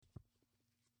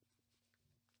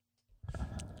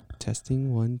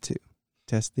Testing 1 2.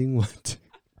 Testing 1 2.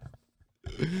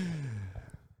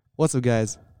 What's up,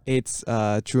 guys? It's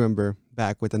True Ember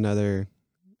back with another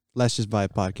Let's Just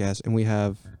Vibe podcast, and we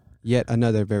have yet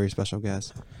another very special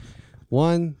guest.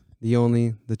 One, the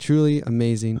only, the truly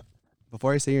amazing.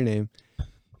 Before I say your name,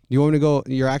 you want me to go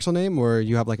your actual name, or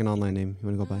you have like an online name you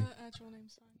want to go by? Actual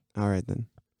name's fine. All right, then.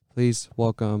 Please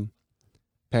welcome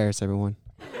Paris, everyone.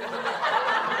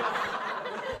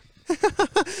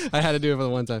 I had to do it for the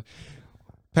one time.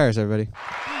 Paris, everybody.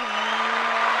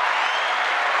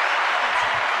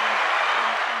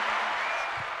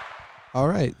 All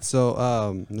right, so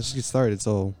let's just get started.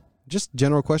 So, just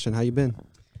general question: how you been?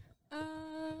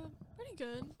 Pretty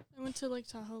good. I went to Lake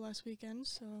Tahoe last weekend,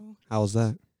 so How was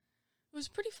that? it was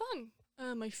pretty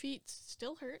fun. My feet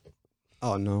still hurt.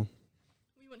 Oh no.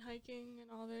 We went hiking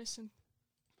and all this, and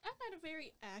I'm not a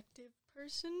very active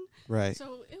person, Right.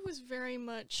 so it was very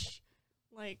much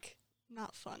like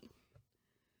not fun.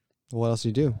 What else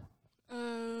you do?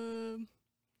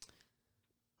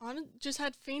 Just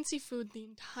had fancy food the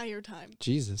entire time.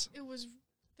 Jesus.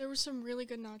 There were some really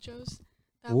good nachos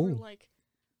that were Ooh. like,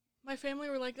 my family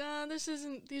were like,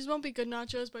 these won't be good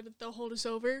nachos, but they'll hold us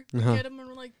over. Uh-huh. We get them and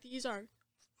we're like, these are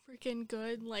freaking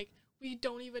good. Like, we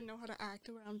don't even know how to act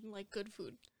around like good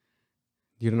food.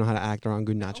 You don't know how to act around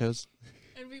good No. nachos?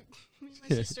 And me and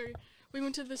my sister, we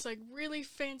went to this like really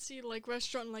fancy like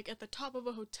restaurant like at the top of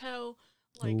a hotel,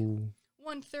 like Ooh.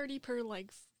 $130 per like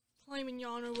filet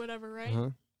mignon or whatever, right? Uh-huh.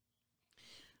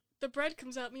 The bread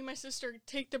comes out. Me and my sister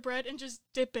take the bread and just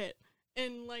dip it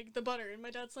in like the butter, and my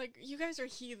dad's like, "You guys are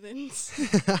heathens."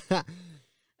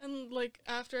 And like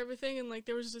after everything, and like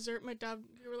there was dessert. We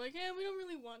were like, "Yeah, we don't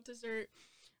really want dessert."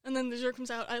 And then the dessert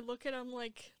comes out. I look at him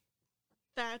like,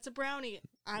 "That's a brownie.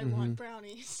 I want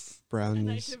brownies." And I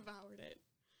Brownies. devoured it.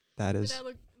 That My is.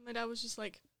 dad was just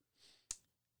like,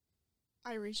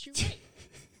 "I raised you right."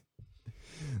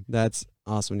 That's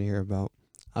awesome to hear about.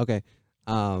 Okay.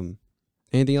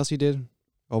 Anything else you did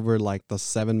over like the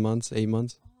 7 months, 8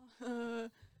 months?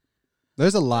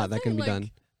 There's a lot that can be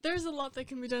done. There's a lot that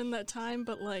can be done in that time,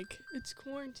 but like it's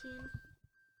quarantine,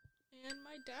 and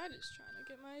my dad is trying to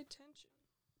get my attention.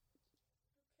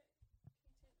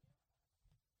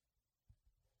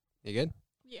 You good?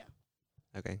 Yeah.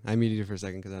 Okay. I muted you for a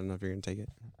second because I don't know if you're going to take it.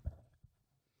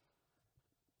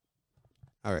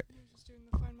 All right. I was just doing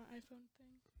the Find My iPhone thing.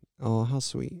 Oh, how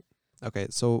sweet. Okay.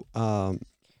 So, the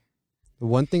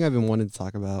one thing I've been wanting to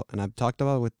talk about, and I've talked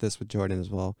about with Jordan as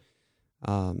well,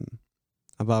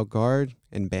 about guard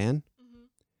and band. Mm-hmm.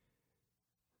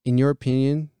 In your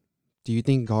opinion, do you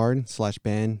think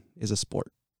guard/band is a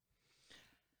sport?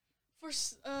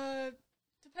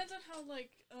 Depends on how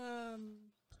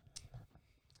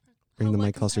Bring how, the like,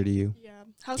 mic closer to you. Yeah,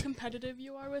 how competitive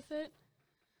you are with it.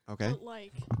 Okay. But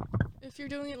like, if you're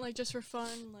doing it like just for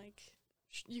fun, like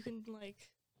you can like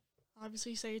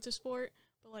obviously say it's a sport.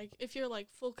 But like, if you're like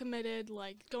full committed,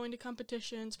 like going to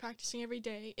competitions, practicing every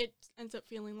day, it ends up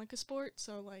feeling like a sport.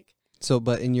 So like,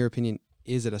 But in your opinion,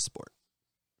 is it a sport?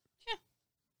 Yeah.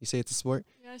 You say it's a sport?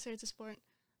 yeah, I say it's a sport.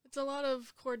 It's a lot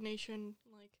of coordination.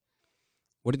 Like,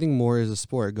 What do you think more is a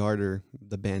sport, guard or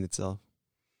the band itself?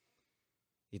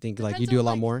 You think like you depends do a on,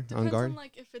 lot like- more on depends guard? on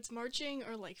like if it's marching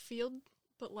or like field.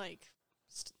 But like,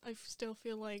 I still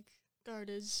feel like guard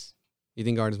is You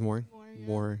think guard is more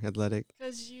more. athletic?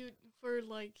 Because you're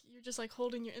just like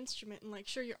holding your instrument and like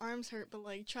sure your arms hurt, but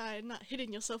like try not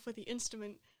hitting yourself with the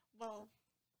instrument while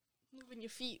moving your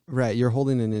feet. Right, you're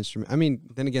holding an instrument. I mean,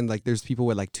 then again, like there's people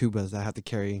with like tubas that have to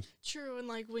carry. True, and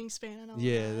like wingspan and all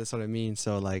Yeah, that. that's what I mean.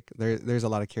 So like there's a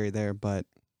lot of carry there, but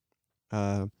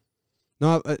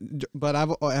no, but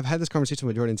I've had this conversation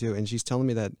with Jordan too, and she's telling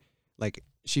me that like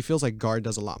she feels like guard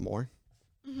does a lot more,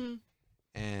 Mm-hmm.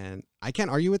 and I can't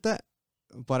argue with that.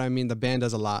 But I mean, the band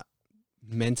does a lot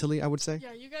mentally, I would say.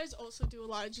 Yeah, you guys also do a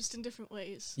lot, just in different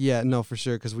ways. Yeah, no, for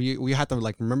sure, because we have to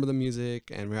like remember the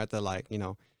music, and we have to like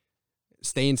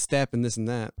stay in step and this and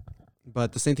that.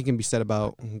 But the same thing can be said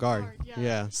about guard. Yeah.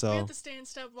 Yeah, We so have to stay in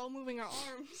step while moving our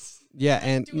arms. yeah, Like,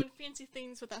 and doing fancy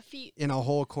things with our feet. in a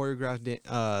whole choreographed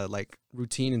like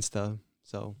routine and stuff.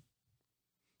 So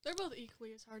They're both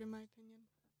equally as hard in my opinion,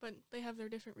 but they have their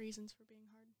different reasons for being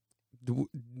hard.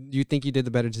 do you think you did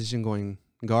the better decision going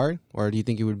guard, or do you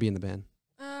think you would be in the band?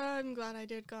 I'm glad I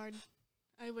did guard.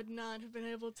 I would not have been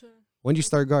able to. When did you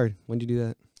start guard? When did you do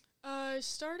that? I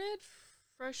started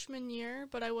freshman year,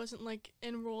 but I wasn't like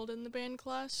enrolled in the band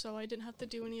class, so I didn't have to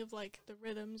do any of like the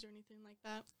rhythms or anything like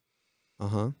that.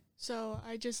 Uh-huh. So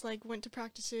I just like went to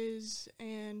practices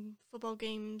and football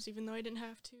games, even though I didn't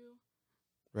have to.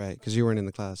 Right, because you weren't in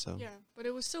the class, so. Yeah, but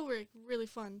it was still really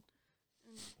fun.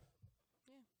 And,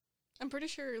 yeah, I'm pretty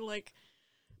sure, like,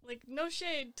 no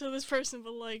shade to this person,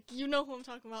 but, like, you know who I'm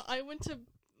talking about. I went to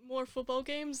more football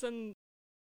games than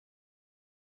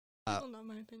people know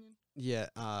my opinion. Yeah,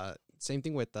 same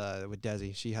thing with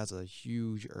Desi. She has a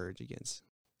huge urge against.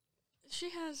 She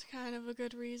has kind of a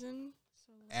good reason.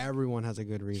 So, like, Everyone has a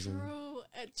good reason. True.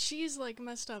 She's, like,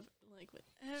 messed up, like, with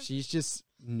everything. She's just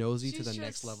nosy to She's the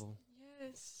next just- level.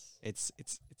 Yes. It's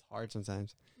hard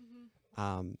sometimes.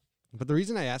 Mm-hmm. But the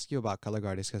reason I ask you about color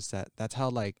guard is because that's how,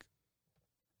 like,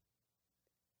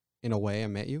 in a way I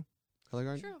met you, color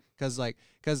guard. True. Because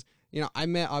you know, I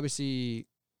met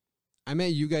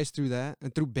you guys through that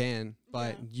and through band,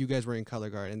 but Yeah. you guys were in color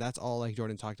guard, and that's all like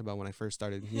Jordan talked about when I first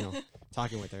started, you know,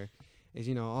 talking with her. Is,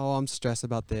 you know, oh, I'm stressed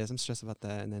about this, I'm stressed about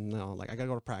that, and then no, like I gotta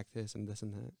go to practice and this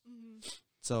and that. Mm-hmm.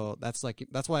 So that's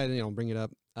why I, you know, bring it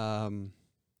up.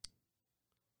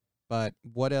 But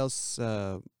what else?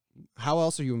 How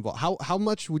else are you involved? How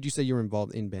much would you say you're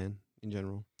involved in band in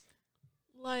general?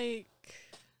 Like,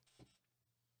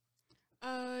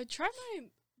 try my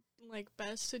like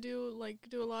best to do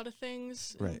a lot of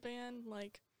things in Right. band.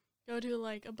 Like, go to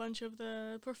like a bunch of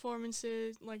the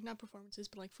performances, like not performances,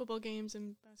 but like football games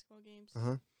and basketball games.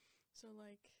 Uh-huh. So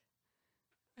like,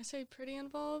 I say pretty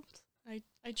involved. I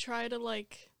try to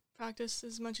like practice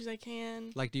as much as I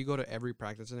can. Like, do you go to every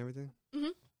practice and everything?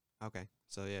 Mhm. Okay,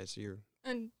 so yeah, so you're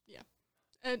And yeah,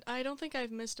 and I don't think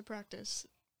I've missed a practice,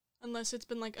 unless it's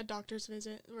been like a doctor's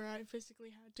visit where I physically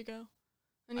had to go,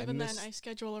 and I even then missed- I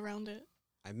schedule around it.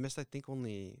 I missed, I think,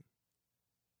 only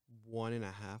 1.5,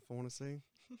 I want to say.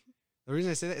 The reason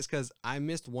I say that is because I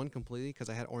missed one completely because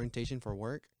I had orientation for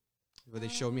work where they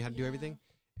showed me how to do yeah. everything.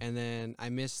 And then I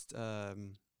missed,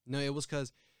 no, it was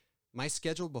because my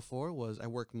schedule before was I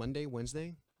work Monday,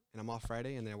 Wednesday, and I'm off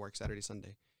Friday, and then I work Saturday,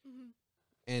 Sunday. Mm-hmm.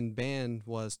 And band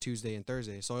was Tuesday and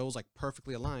Thursday. So it was like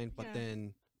perfectly aligned. But Yeah.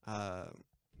 then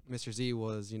Mr. Z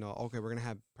was, you know, okay, we're going to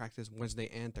have practice Wednesday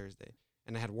and Thursday.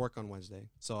 And I had work on Wednesday.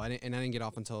 So I didn't get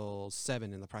off until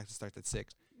 7, and the practice starts at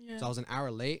 6. Yeah. So I was an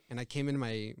hour late, and I came in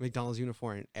my McDonald's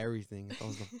uniform and everything. That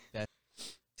was the best.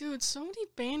 Dude, so many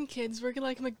band kids work at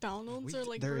like McDonald's or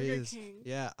like There Burger is. King.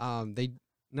 Yeah.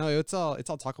 It's all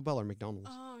Taco Bell or McDonald's.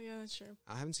 Oh yeah, that's true.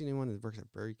 I haven't seen anyone that works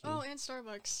at Burger King. Oh, and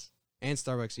Starbucks. And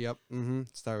Starbucks. Yep.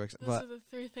 Starbucks. Those But are the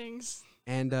three things.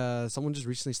 and someone just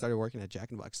recently started working at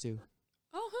Jack in the Box too.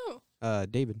 Oh, who?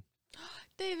 David.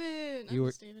 David. I You were-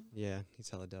 miss David. Yeah, he's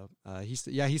hella dope. He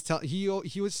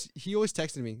always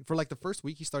texted me for like the first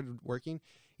week he started working.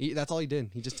 That's all he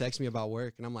did. He just texted me about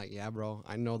work, and I'm like, yeah, bro,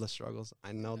 I know the struggles.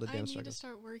 I know the I damn need to struggles.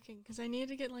 start working because I need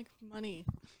to get like money.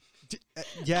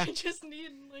 Yeah. I just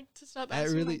need like to stop That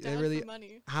asking really- my that dad really- for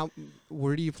money.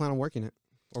 Where do you plan on working at,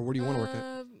 or where do you want to work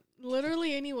at?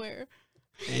 Literally anywhere.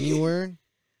 Anywhere.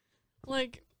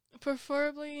 Like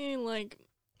preferably like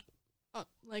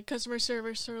customer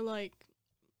service or like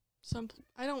some.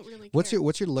 I don't really. What's care.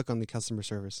 your look on the customer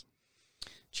service?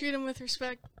 Treat them with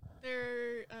respect.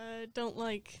 They're don't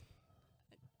like.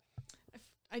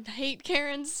 I hate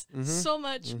Karens Mhm. so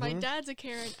much. My Mhm. dad's a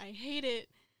Karen. I hate it.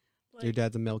 Like, Your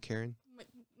dad's a Mel Karen.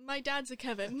 my dad's a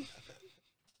Kevin.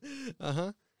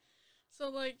 Uh-huh. So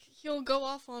like he'll go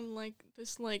off on like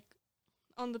this like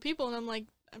on the people, and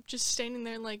I'm just standing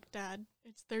there like, Dad,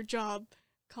 it's their job.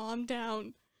 Calm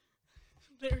down.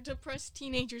 They're depressed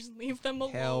teenagers. Leave them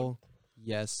alone. Hell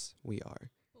yes, we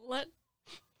are.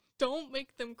 Don't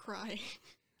make them cry.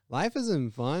 Life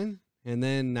isn't fun, and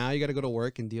then now you got to go to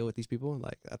work and deal with these people.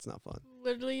 Like, that's not fun.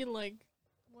 Literally, like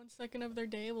 1 second of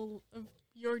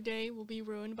your day will be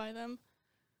ruined by them.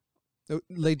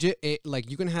 Legit, like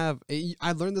you can have.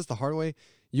 I learned this the hard way.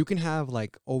 You can have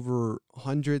like over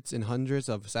hundreds and hundreds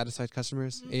of satisfied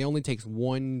customers. Mhm. It only takes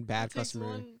one bad takes customer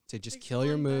one- to just Takes kill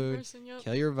your one bad mood, person, yep.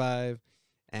 kill your vibe,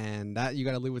 and that you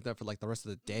got to live with that for like the rest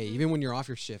of the day. Mhm. Even when you're off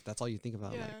your shift, that's all you think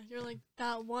about. Yeah, Like, you're like,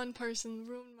 that one person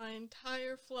ruined my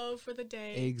entire flow for the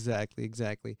day.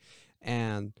 exactly.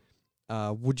 And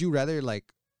would you rather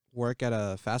like work at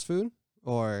a fast food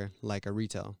or like a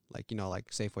retail, like, you know,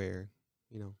 like Safeway or,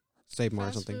 you know, Save Mart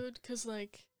or Fast something? food, because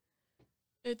like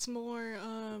it's more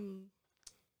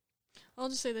I'll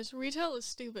just say this: retail is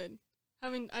stupid.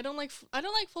 I don't like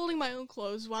folding my own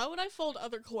clothes. Why would I fold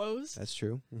other clothes? That's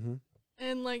true. Mm-hmm.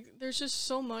 And like there's just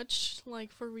so much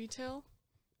like for retail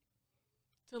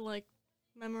to like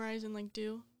memorize and like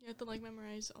do. You have to like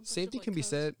memorize a bunch Same of, thing like, can be codes.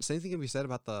 said. Same thing can be said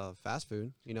about the fast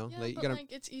food. You know, Yeah, like, you but gotta.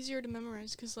 like it's easier to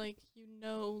memorize because like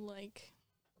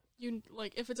you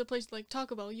like if it's a place like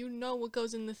Taco Bell, you know what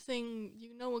goes in the thing,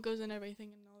 you know what goes in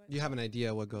everything and all that. You have an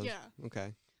idea what goes. Yeah.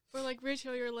 Okay. For like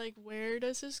retail, you're like, where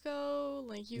does this go?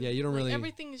 Like Yeah, you don't like, really-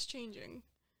 Everything is changing.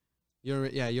 You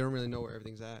don't really know where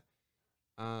everything's at.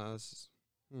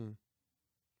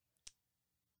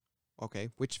 Okay,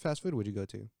 which fast food would you go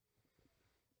to?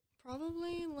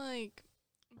 Probably like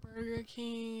Burger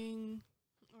King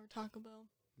or Taco Bell.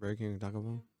 Burger King or Taco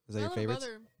Bell? Is that My your little favorites?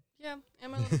 brother, yeah,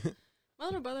 and my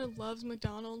little brother loves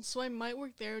McDonald's, so I might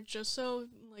work there just so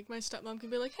like my stepmom can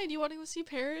be like, "Hey, do you want to go see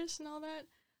Paris and all that?"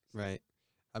 Right.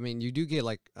 I mean, you do get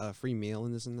like a free meal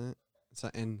and this and that. So,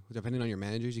 and depending on your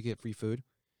managers, you get free food.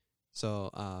 So,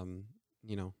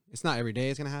 you know, it's not every day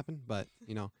it's gonna happen, but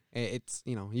you know, it's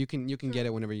you know, you can True. get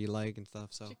it whenever you like and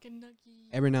stuff. So Chicken nuggets.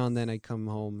 every now and then I come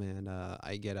home and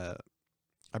I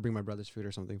bring my brother's food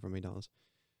or something from McDonald's.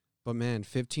 But man,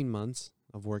 15 months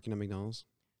of working at McDonald's.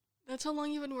 That's how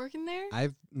long you've been working there?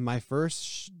 My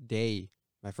first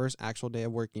actual day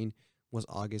of working was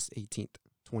August 18th,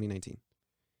 2019.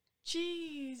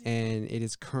 Jeez. And it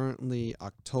is currently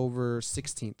October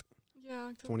 16th, Yeah.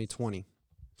 October. 2020.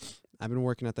 I've been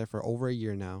working at there for over a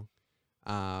year now.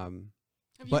 Have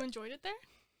but- you enjoyed it there?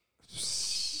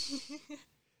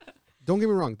 Don't get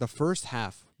me wrong, the first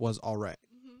half was all right.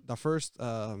 Mhm. The first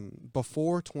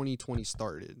before 2020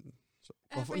 started. So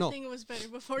Everything was better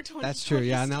before 2020. that's true.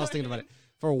 Yeah, now I was thinking about it.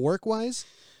 For work wise,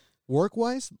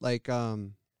 like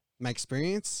my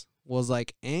experience was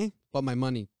like but my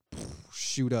money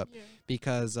shoot up Yeah.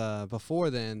 because before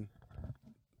then,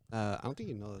 I don't think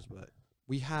you know this, but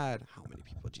we had how many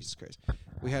people? Jesus Christ,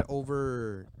 we had at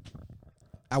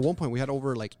one point we had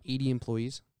over like 80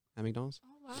 employees at McDonald's.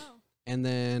 Oh wow. And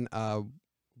then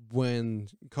when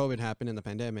COVID happened in the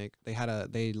pandemic, they had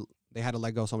to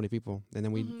let go so many people, and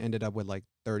then we Mhm. ended up with like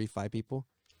 35 people.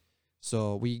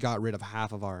 So we got rid of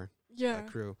half of our Yeah.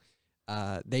 crew.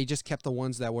 They just kept the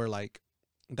ones that were like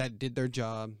that did their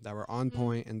job, that were on Mhm.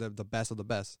 point, and the best of the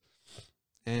best.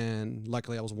 And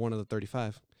luckily, I was one of the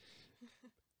 35.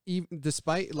 Even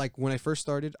despite like when I first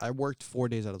started, I worked 4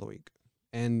 days out of the week,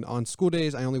 and on school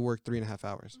days, I only worked 3.5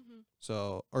 hours. Mhm.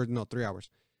 So, or no, 3 hours.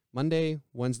 Monday,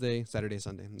 Wednesday, Saturday,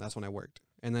 Sunday. That's when I worked.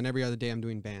 And then every other day I'm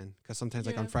doing band because sometimes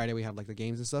like on Yeah. Friday we have like the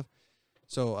games and stuff.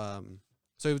 So,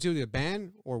 so it was either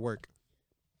band or work.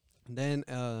 Then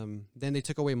they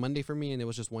took away Monday for me and it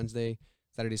was just Wednesday,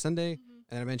 Saturday, Sunday. Mhm.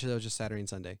 And then eventually it was just Saturday and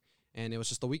Sunday. And it was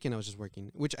just the weekend I was just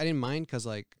working, which I didn't mind because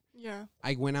like Yeah.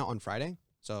 I went out on Friday.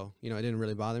 So, you know, it didn't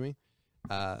really bother me.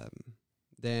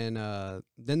 Then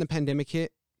the pandemic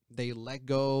hit. They let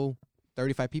go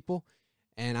 35 people.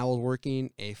 And I was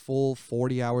working a full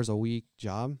 40 hours a week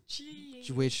job,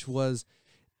 Jeez. which was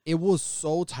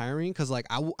so tiring because like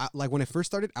I like when I first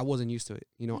started, I wasn't used to it.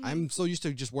 You know, Mhm. I'm so used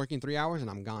to just working 3 hours and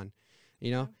I'm gone.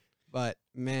 You know, Yeah. but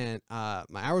man,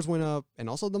 my hours went up and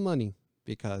also the money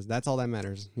because that's all that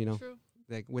matters. You know, True.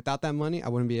 like without that money, I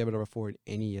wouldn't be able to afford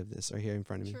any of this right here in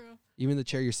front of me. True. Even the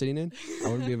chair you're sitting in, I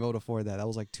wouldn't be able to afford that. That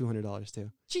was like $200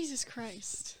 too. Jesus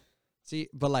Christ. See,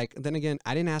 but like then again,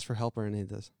 I didn't ask for help or any of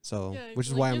this, so Yeah. which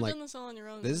is like, why I'm you've like, done this all on your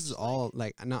own. this It's is just all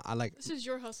like I like This is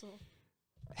your hustle.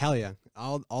 hell yeah,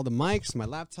 all the mics, my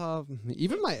laptop,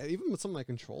 even some of my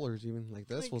controllers, even like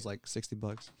this Like- was like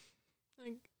 $60,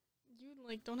 Like you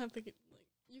like don't have to get like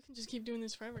you can just keep doing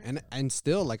this forever. and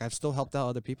still like I've still helped out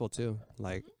other people too.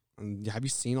 Like, have you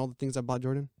seen all the things I bought,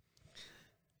 Jordan?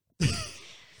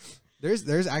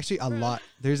 There's actually a Bruh, lot.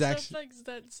 There's Stuff actually like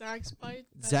that Zach's buy.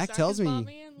 that Zach tells has me- bought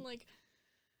me and like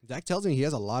Zach tells me he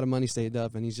has a lot of money saved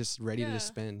up and he's just ready to Yeah.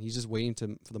 spend. He's just waiting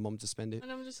for the moment to spend it.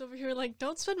 and I'm just over here like,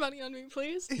 don't spend money on me,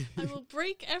 please. I will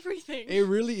break everything. It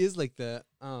really is like that.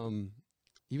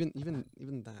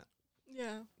 Even that.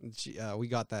 Yeah. We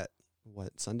got that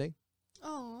Sunday,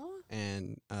 Oh.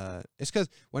 and it's because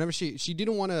whenever she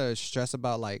didn't want to stress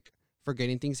about like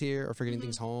forgetting things here or forgetting Mhm.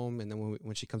 things home, and then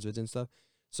when she comes with and stuff,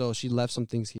 so she left some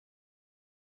things here.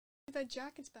 That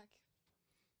jacket's back.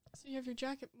 So you have your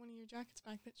jacket, one of your jackets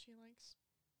back that she likes.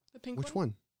 The pink Which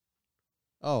one?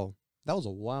 Oh, that was a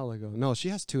while ago. No, she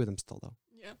has 2 of them still though.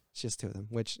 Yeah. She has 2 of them,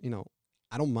 which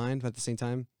I don't mind, but at the same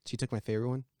time, she took my favorite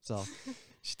one. So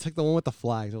she took the one with the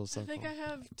flags. It was so I think cool. I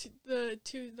have the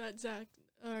two that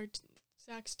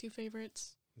Zach's 2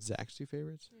 favorites. Zach's 2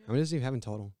 favorites. Yeah. How many does he have in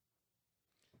total?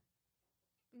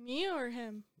 Me or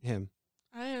him? Him.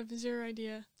 I have zero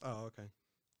idea. Oh, okay.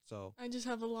 So I just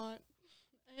have a lot.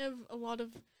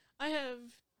 I have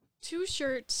 2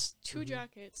 shirts, 2 Mhm.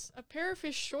 jackets, a pair of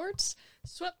his shorts,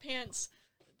 sweatpants.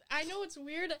 I know it's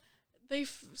weird. Me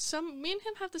and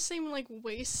him have the same like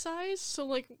waist size, so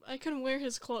like I can wear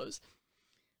his clothes,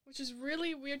 which is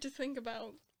really weird to think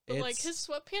about. But like It's- his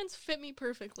sweatpants fit me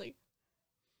perfectly.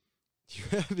 you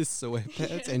have his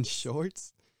sweatpants and Yes.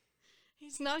 shorts.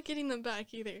 He's not getting them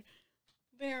back either.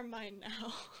 They are mine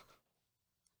now.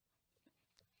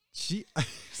 She.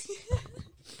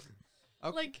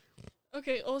 Okay. Like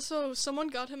Okay, also, someone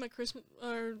got him a Christmas,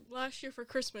 or last year for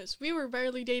Christmas. We were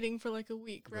barely dating for like a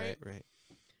week, right? Right.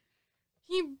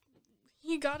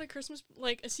 He got a Christmas,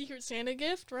 like, a Secret Santa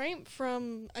gift, right?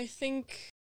 From, I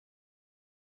think,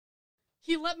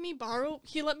 he let me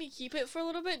keep it for a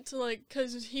little bit to, like,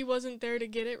 because he wasn't there to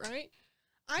get it, right?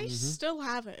 I still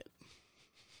have it.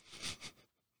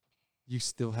 You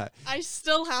still have. I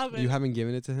still have it. You haven't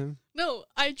given it to him? No,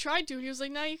 I tried to. He was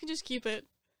like, "No, you can just keep it."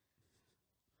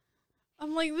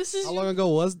 I'm like, "This is How long ago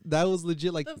was that? Was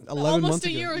legit like 11 almost months a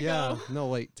ago. year Yeah, ago. no,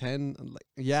 like 10. Like,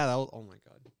 yeah, that was. Oh my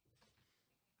god,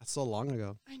 that's so long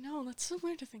ago. I know, that's so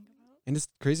weird to think about. And it's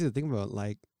crazy to think about.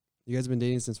 Like, you guys have been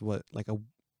dating since what? Like a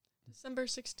December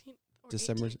 16th or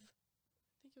December. 18th.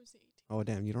 I think it was the 18th. Oh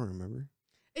damn, you don't remember?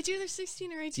 It's either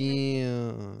 16 or 18.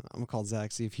 Damn, I'm gonna call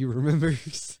Zach, see if he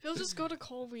remembers. He'll just go to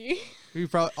Colby. He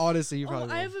probably, honestly, you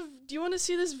probably. I will. have do you want to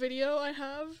see this video I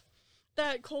have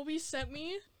that Colby sent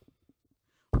me?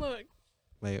 Look,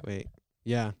 Wait.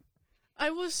 Yeah. I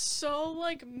was so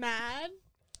like mad.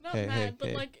 Not Hey, mad, but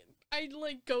hey. like I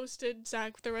like ghosted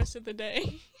Zach the rest of the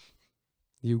day.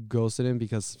 You ghosted him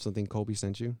because of something Colby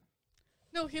sent you?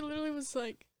 No, he literally was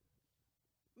like,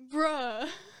 bruh.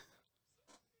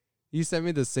 He sent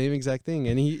me the same exact thing,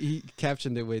 and he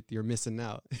captioned it with "You're missing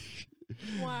out."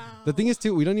 Wow. The thing is,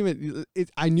 too, we don't even.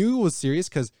 I knew it was serious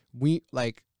because we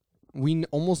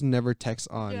almost never text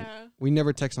on. Yeah. We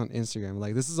never text on Instagram.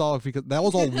 Like, this is all because that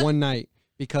was all one night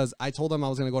because I told him I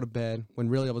was gonna go to bed when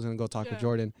really I was gonna go talk with Yeah.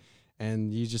 Jordan,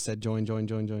 and you just said join,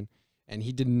 and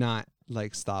he did not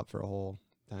like stop for a whole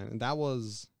time. And that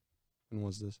was, when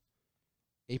was this?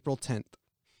 April 10th.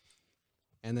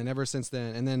 And then ever since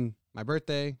then, and then my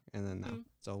birthday, and then now. Mm.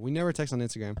 So we never text on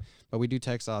Instagram, but we do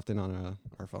text often on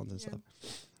our phones and Yeah.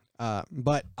 stuff.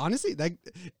 But honestly, like,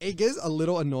 it gets a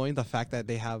little annoying the fact that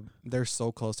they're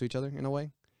so close to each other in a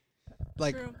way.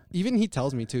 Like, True. even he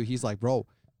tells me too. He's like, bro,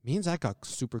 me and Zach got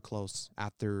super close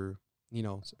after,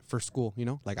 for school.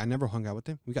 Like, I never hung out with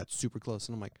him. We got super close,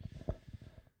 and I'm like,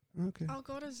 okay. I'll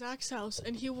go to Zach's house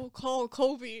and he will call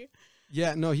Colby.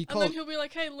 Yeah, no, he And called. then he'll be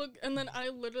like, "Hey, look," and then I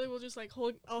literally will just like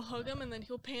I'll hug him, and then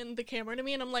he'll pan the camera to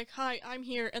me, and I'm like, "Hi, I'm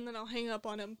here," and then I'll hang up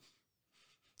on him.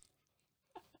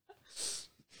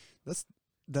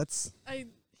 That's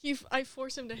I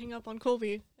force him to hang up on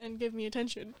Colby and give me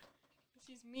attention. 'Cause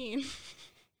he's mean.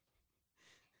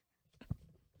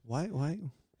 why.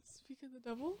 Speak of the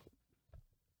devil.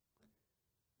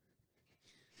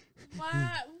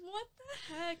 What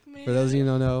the heck, man? For those of you who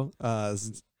don't know,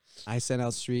 I sent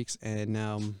out streaks, and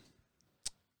now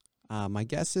my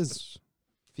guess is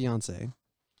fiance,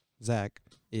 Zach,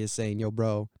 is saying, "Yo,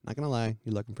 bro, not gonna lie,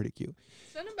 you're looking pretty cute."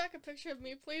 Send him back a picture of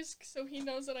me, please, so he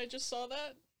knows that I just saw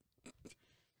that.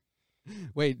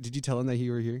 Wait, did you tell him that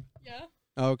you were here? Yeah.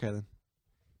 Oh, okay then.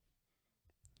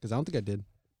 Because I don't think I did.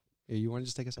 Hey, you want to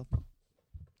just take a selfie?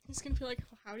 He's gonna be like,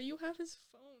 "How do you have his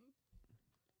phone?"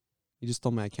 You just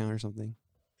stole my account or something.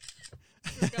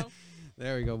 Here we go.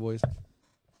 There we go, boys.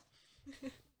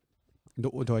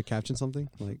 Do I caption something?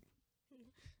 Like,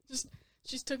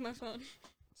 She took my phone.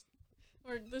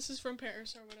 Or this is from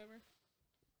Paris or whatever.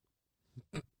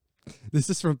 this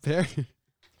is from Paris.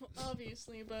 Well,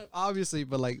 obviously, but Obviously,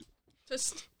 but like,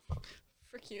 just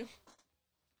frick you.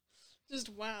 Just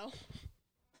wow.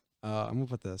 I'm gonna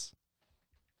put this.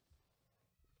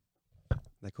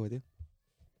 That cool with you?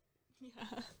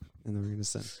 Yeah. And then we're gonna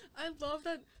send. I love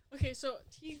that. Okay, so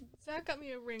Zach got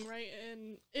me a ring, right?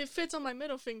 And it fits on my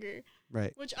middle finger,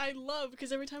 Right. which I love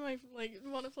because every time I like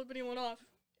want to flip anyone off,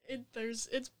 it's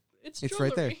It's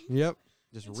right there. jewelry. Yep.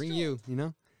 Just It's ring jewel.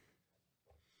 you,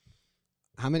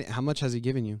 How much has he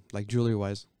given you, like jewelry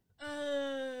wise?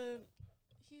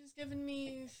 He's given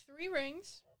me 3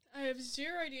 rings. I have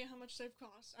zero idea how much they've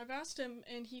cost. I've asked him,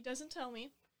 and he doesn't tell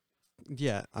me.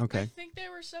 Yeah, I okay. think they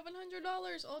were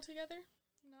 $700 altogether.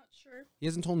 Not sure. He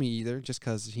hasn't told me either, just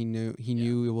because he knew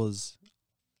it was,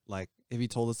 like, if he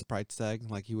told us the price tag,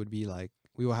 like, he would be like,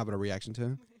 we will have a reaction to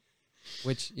him,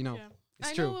 which, Yeah. it's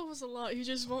I true. know it was a lot. He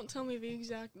just won't tell me the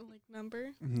exact like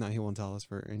number. No, he won't tell us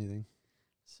for anything.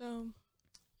 So,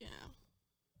 yeah.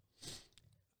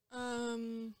 What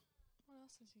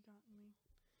else has he gotten me?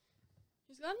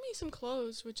 He's gotten me some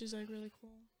clothes, which is like really cool.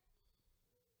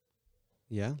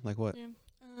 Yeah, like what?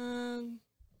 Yeah.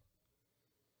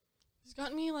 He's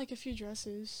gotten me like a few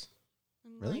dresses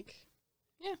and Really? like,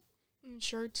 yeah, and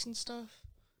shirts and stuff,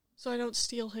 so I don't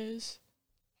steal his.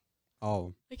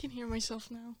 Oh, I can hear myself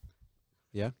now.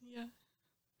 yeah? Yeah.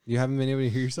 You haven't been able to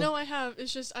hear yourself? No, I have.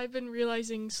 It's just I've been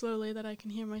realizing slowly that I can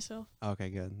hear myself. Okay,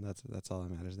 good. That's all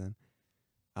that matters then.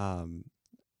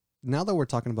 Now that we're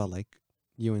talking about, like,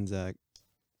 you and Zach,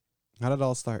 how did it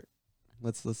all start?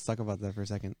 Let's talk about that for a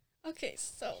second. Okay,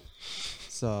 so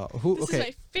So who? this Okay, is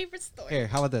my favorite story. here.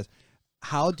 How about this?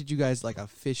 How did you guys like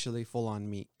officially full on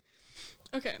meet?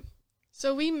 Okay,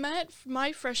 so we met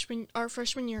our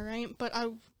freshman year, right? But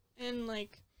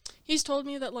he's told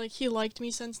me that like he liked me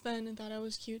since then and thought I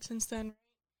was cute since then.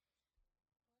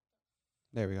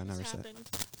 There we go. Now we're This set. happened.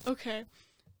 Okay. Now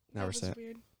That we're was set.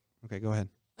 weird. Okay, go ahead.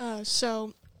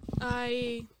 So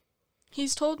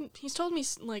he's told me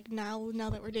like now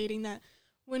that we're dating that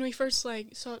when he first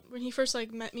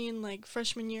met me in like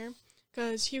freshman year,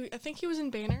 cuz I think he was in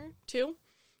Banner too.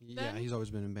 Yeah, Then- he's always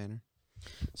been in Banner.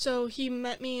 So he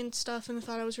met me and stuff and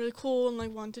thought I was really cool and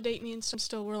like wanted to date me and stuff.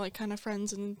 Still we're like kind of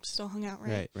friends and still hung out,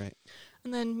 right? Right.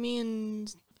 And then me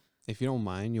and If you don't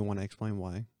mind, you want to explain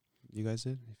why you guys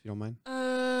did. If you don't mind,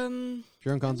 if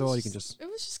you're it uncomfortable, was you can just. It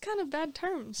was just kind of bad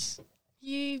terms.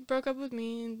 He broke up with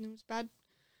me and it was bad.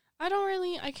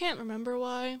 I can't remember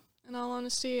why. In all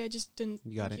honesty, I just didn't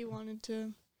You got think it. he wanted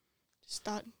to. Just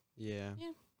thought Yeah.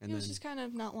 Yeah, And he was then. just kind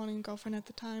of not wanting a girlfriend at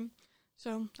the time.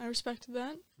 So I respected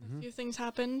that. Mhm. A few things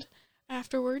happened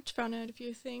afterwards. Found out a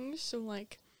few things. So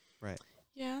like, Right.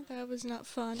 yeah, that was not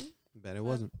fun. Bet it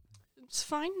wasn't. It's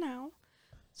fine now.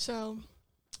 So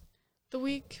the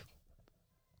week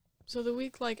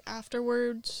like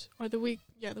afterwards, or the week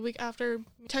after,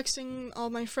 texting all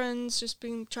my friends, just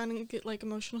trying to get like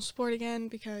emotional support again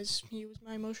because he was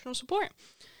my emotional support.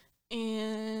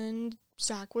 And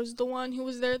Zach was the one who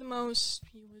was there the most.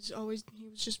 He was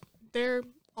just there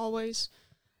always.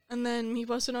 And then he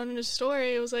posted on his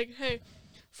story. It was like, hey,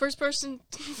 first person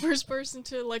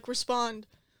to like respond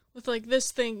with like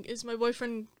this thing is my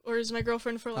boyfriend or is my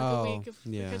girlfriend for like a week. If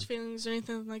we yeah. catch feelings or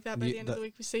anything like that, by You- the end of the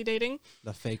week we stay dating.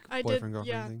 The fake I did- boyfriend girlfriend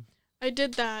yeah. thing. I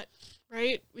did that,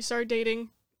 right? We started dating.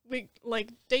 We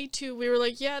like day 2, we were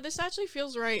like, yeah, this actually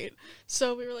feels right.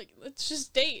 So we were like, let's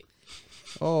just date.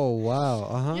 Oh wow.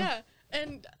 Uh-huh. Yeah.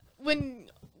 And when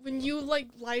you like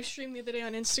live streamed the other day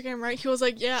on Instagram, right? He was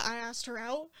like, yeah, I asked her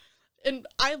out. And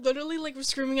I literally like was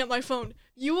screaming at my phone,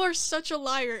 you are such a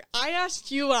liar. I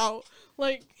asked you out.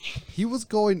 Like, He was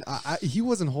going. He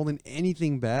wasn't holding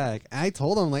anything back. I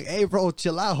told him like, "Hey, bro,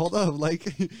 chill out. Hold up.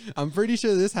 Like, I'm pretty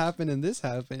sure this happened and this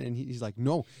happened." And he's like,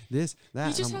 "No, this, that." he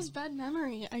And just I'm- has bad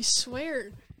memory. I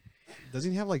swear.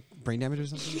 Doesn't he have like brain damage or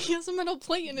something? He has a metal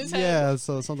plate in his head. Yeah,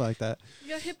 so something like that. He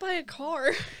got hit by a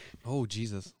car. Oh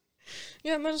Jesus.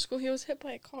 Yeah, in middle school, he was hit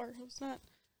by a car. It was not.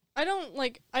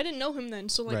 I didn't know him then,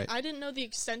 so like Right. I didn't know the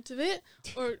extent of it,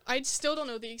 or I still don't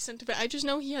know the extent of it. I just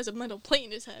know he has a metal plate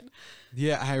in his head.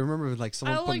 Yeah, I remember like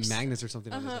someone I put like s- magnets or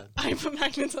something on his head. I put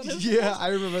magnets on his Yeah, head. I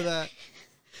remember that.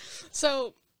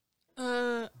 So,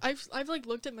 I've like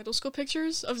looked at middle school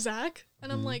pictures of Zach,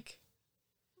 and I'm Mhm. like,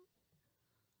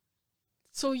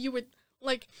 so you would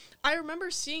like, I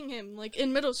remember seeing him like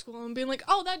in middle school and being like,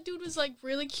 oh, that dude was like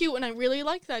really cute, and I really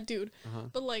liked that dude. Uh-huh.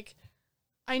 But like,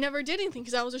 I never did anything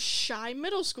because I was a shy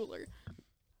middle schooler.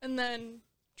 And then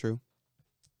True.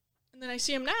 I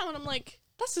see him now and I'm like,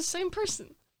 that's the same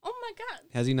person. Oh my god.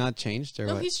 Has he not changed or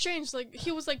No, what? he's changed. Like,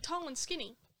 he was like tall and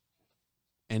skinny.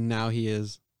 And now he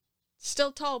is.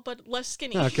 Still tall, but less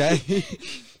skinny. Okay.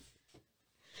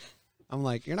 I'm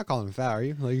like, you're not calling him fat, are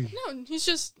you? Like, No, he's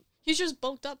just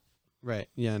bulked up. right?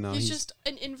 Yeah, no. he's just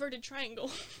an inverted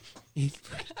triangle. He's,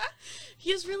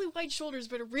 He has really wide shoulders,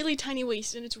 but a really tiny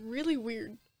waist, and it's really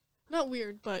weird. Not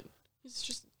weird, but it's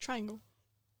just triangle.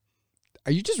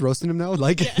 are you just roasting him now?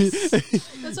 Like, Yes.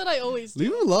 That's what I always do.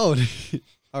 leave him alone.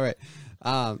 All right.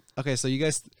 Okay. So you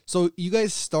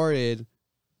guys started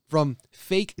from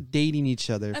fake dating each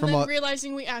other. And From then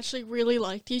realizing we actually really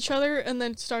liked each other, and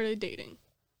then started dating.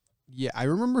 yeah, I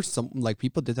remember some like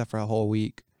people did that for a whole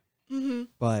week, Mm-hmm.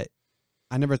 but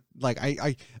I never like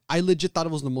I legit thought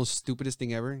it was the most stupidest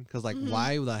thing ever because like Mhm.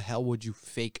 why the hell would you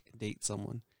fake date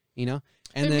someone, you know?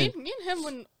 And And then me and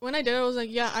him, when I did it, I was like,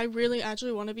 yeah, I really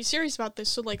actually want to be serious about this.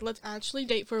 So, like, let's actually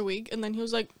date for a week. And then he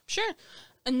was like, sure.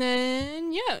 And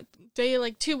then, yeah, day,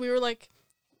 like, 2, we were like,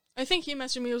 I think he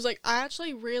messaged me. He was like, I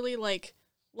actually really, like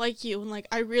you. And, like,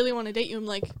 I really want to date you. I'm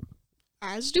like,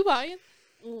 as do I.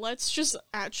 Let's just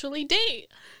actually date.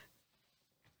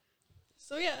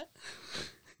 So, yeah.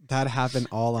 that happened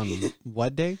all on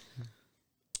what day?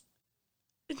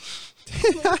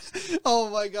 Oh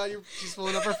my god, she's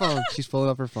pulling up her phone. She's pulling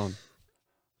up her phone.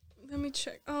 Let me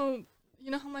check. Oh,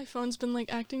 you know how my phone's been,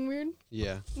 like, acting weird?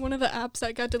 Yeah. One of the apps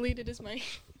that got deleted is my...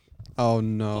 Oh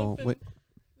no. Open.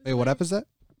 Wait, what app is that?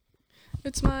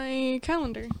 It's my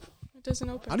calendar. It doesn't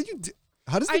open.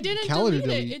 How does the I didn't calendar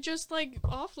delete it. It just like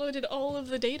offloaded all of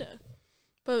the data.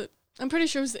 But I'm pretty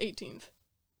sure it was the 18th.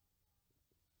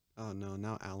 Oh no,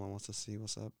 now Alan wants to see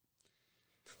what's up.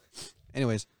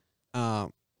 Anyways,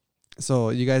 So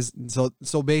you guys,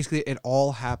 so basically, it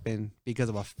all happened because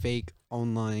of a fake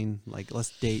online, like,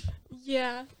 let's date.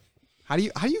 Yeah. How do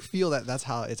you feel that that's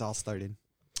how it's all started?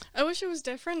 I wish it was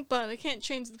different, but I can't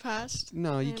change the past.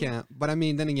 No, you And can't. But I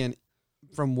mean, then again,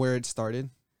 from where it started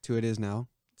to it is now,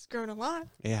 It's grown a lot.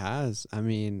 it has. I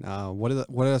mean, what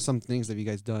are some things that you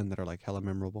guys done that are like hella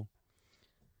memorable?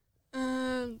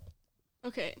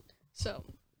 Okay. So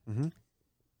Mm-hmm.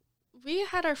 we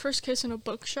had our first kiss in a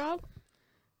bookshop.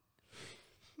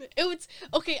 It was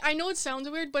okay. I know it sounds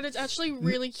weird, but it's actually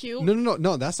really cute.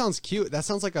 No. That sounds cute. That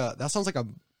sounds like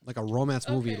a romance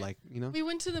movie, Okay. like, you know. We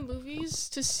went to the movies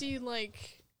to see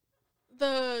like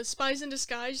the Spies in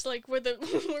Disguise, like where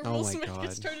where Oh Will my Smith God.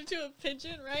 gets turned into a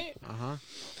pigeon, right? Uh huh.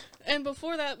 And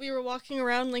before that, we were walking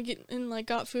around and like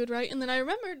got food, right? And then I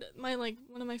remembered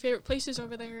one of my favorite places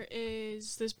over there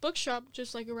is this bookshop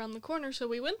just like around the corner. So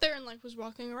we went there and like was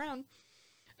walking around,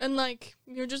 and like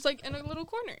we were just like in a little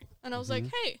corner, and I was like,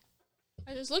 hey,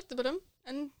 I just looked at him,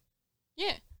 and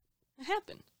yeah, it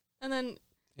happened. And then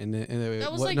And then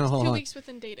that was what? like No, hold 2 on. weeks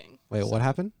within dating. Wait, So- what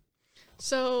happened?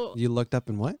 So You looked up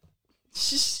and what?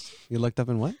 You looked up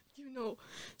and what? you know,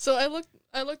 so I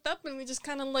looked up and we just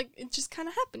kind of like it just kind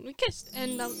of happened. We kissed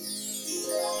and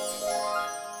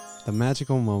The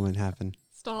magical moment happened.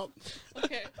 stop.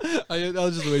 Okay. I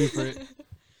was just waiting for it.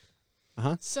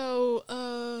 So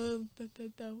where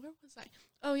was I?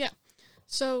 Oh yeah.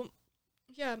 So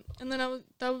yeah, and then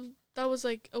that was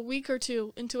like a week or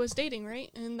two into us dating, right?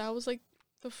 And that was like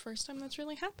the first time that's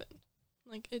really happened.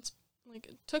 Like it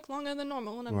took longer than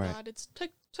normal, and I'm Right. glad it's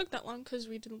took that long because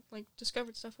we didn't like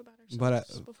discovered stuff about ourselves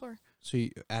But, before. So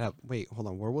you wait, hold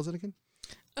on. Where was it again?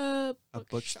 A Bookshop.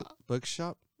 bookshop.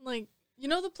 Bookshop. Like you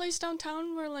know the place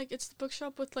downtown where like it's the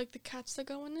bookshop with like the cats that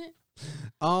go in it.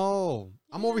 Oh,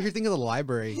 I'm over Yeah. here thinking of the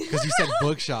library because you said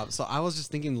bookshop. So I was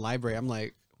just thinking library. I'm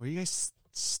like, were you guys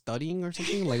studying or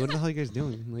something? Like, what the hell are you guys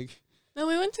doing? Like, No,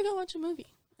 we went to go watch a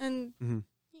movie, and Mhm.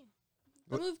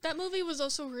 that movie was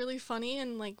also really funny,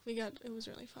 and like it was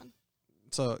really fun.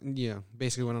 so yeah,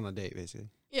 basically went on a date, basically.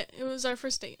 Yeah, it was our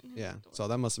first date. Yeah. So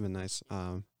that must have been nice.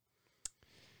 And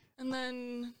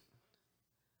then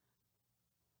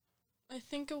I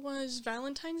think it was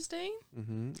Valentine's Day.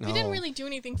 Mm-hmm. We didn't really do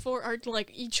anything for our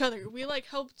like each other. We like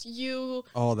helped you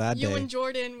that you day. and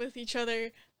Jordan with each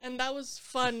other, and that was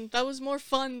fun. That was more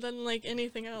fun than like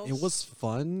anything else. It was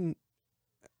fun,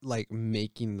 like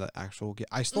making the actual.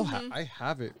 I still Mhm. I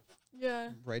have it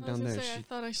Yeah. right I was down gonna there. say, I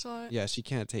thought I saw it. Yeah, she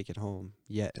can't take it home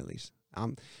yet, at least.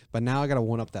 But now I gotta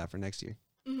one up that for next year.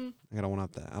 hmm I gotta one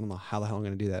up that. I don't know how the hell I'm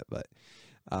gonna do that, but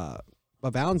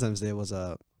Valentine's Day was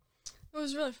It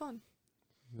was really fun.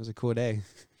 it was a cool day.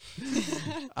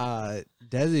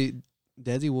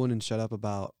 Desi wouldn't shut up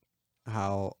about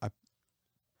how I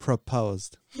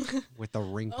proposed with the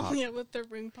ring pop. Oh yeah, with the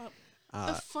ring pop.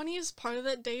 The funniest part of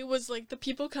that day was like the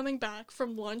people coming back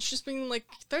from lunch just being like,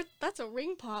 "That's a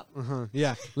ring pop."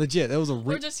 Yeah, legit. That was a Or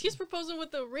ring. just he's proposing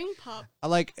with a ring pop. I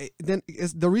like then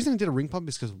the reason I did a ring pop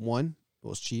is because one, it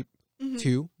was cheap. Mhm.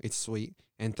 2, it's sweet,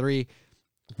 and 3,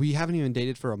 we haven't even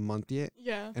dated for a month yet,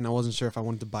 Yeah. and I wasn't sure if I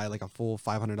wanted to buy like a full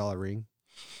 $500 ring.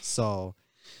 So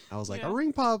I was like, Yeah. a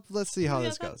ring pop. Let's see how Yeah,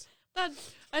 this goes. That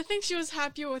I think she was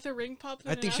happier with a ring pop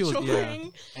than I think an she was, actual yeah.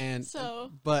 ring. And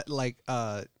So but like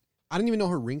I didn't even know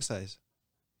her ring size,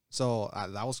 so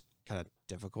that was kind of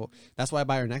difficult. That's why I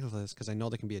buy her necklaces because I know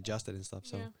they can be adjusted and stuff.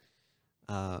 So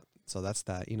yeah. so that's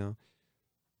that.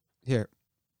 Here,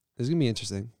 this is gonna be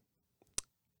interesting.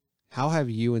 How have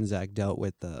you and Zach dealt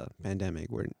with the pandemic?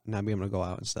 We're not being able to go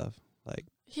out and stuff. Like,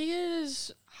 He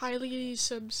is highly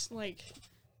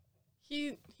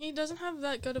he doesn't have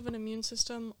that good of an immune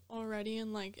system already,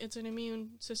 and like it's an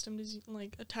immune system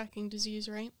like attacking disease,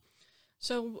 right?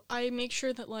 So I make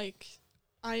sure that like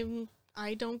I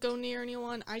don't go near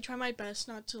anyone. I try my best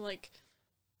not to like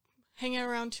hang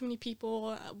around too many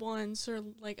people at once, or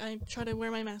like I try to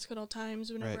wear my mask at all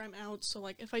times whenever Right. I'm out. So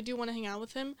like if I do want to hang out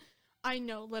with him, I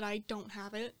know that I don't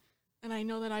have it, and I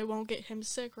know that I won't get him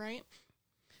sick, right?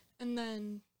 And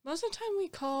then most of the time we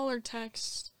call or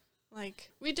text. Like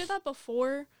we did that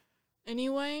before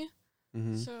anyway,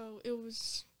 so it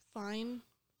was fine.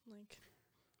 Like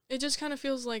it just kind of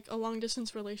feels like a long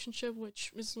distance relationship,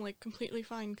 which is like completely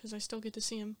fine because I still get to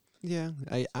see him. yeah,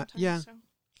 sometimes, yeah, so.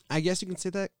 I guess you can say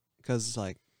that because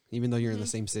like even though you're in the Mhm.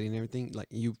 same city and everything, like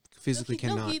you physically No,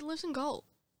 cannot. he lives in Galt.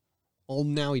 Oh,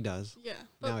 now he does. Yeah,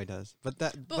 Now but, he does.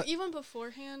 But even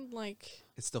beforehand, like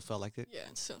it still felt like it. yeah,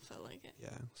 it still felt like it.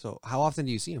 Yeah. So how often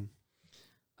do you see him?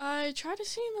 I try to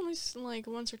see him at least like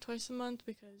once or twice a month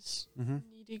because Mm-hmm.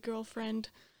 needy girlfriend,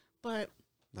 but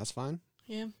That's fine.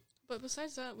 yeah. But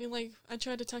besides that,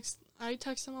 I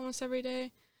text him almost every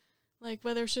day, Like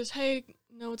whether it's just, hey,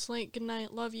 no, it's late, good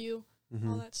night, love you,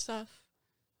 all that stuff.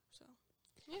 So,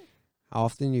 yeah. How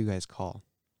often do you guys call?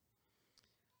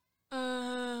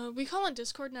 We call on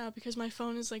Discord now because my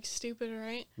phone is like stupid,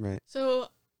 right? Right. So,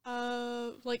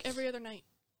 like every other night.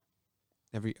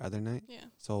 Every other night? Yeah.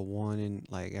 So one in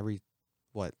like every,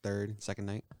 what, third, second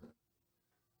night?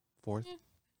 Fourth? Yeah.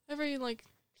 Every like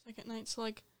second night. So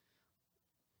like,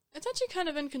 it's actually kind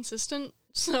of inconsistent.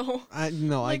 So I get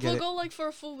we'll it. go like for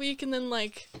a full week and then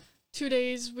like 2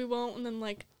 days we won't and then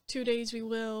like 2 days we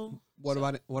will. What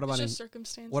about It's just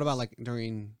circumstances. what about like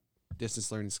during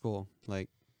distance learning school? Like,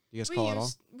 you guys call at all?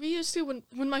 We used to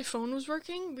when my phone was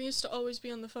working. We used to always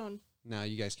be on the phone. No,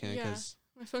 you guys can't Yeah. because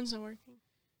My phone's not working.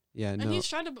 yeah, And no.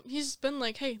 he's been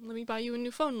like, hey, let me buy you a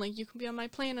new phone. Like, you can be on my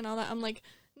plan and all that. I'm like,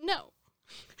 no.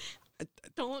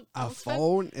 Don't A spend.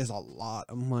 phone is a lot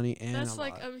of money and That's a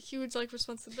like lot. a huge like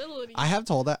responsibility. I've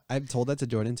told that to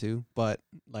Jordan too, but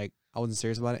like I wasn't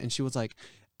serious about it, and she was like,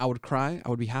 I would cry, I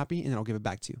would be happy, and then I'll give it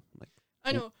back to you. I'm like,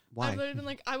 I know. why? I've literally been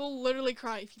like, I will literally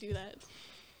cry if you do that.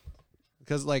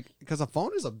 Because a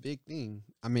phone is a big thing.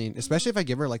 I mean, especially if I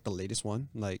give her like the latest one,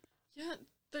 like Yeah,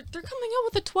 they're coming out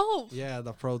with a 12. yeah,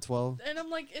 the Pro 12. And I'm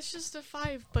like, it's just a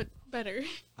 5, but better.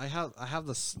 I have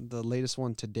the latest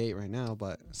one to date right now,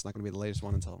 but it's not gonna be the latest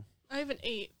one until I have an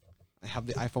 8. I have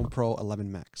the iPhone Pro 11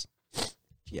 Max.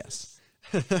 Yes.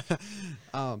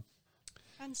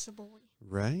 Fancy boy.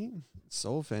 Right?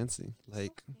 So fancy.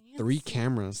 Like So 3 fancy.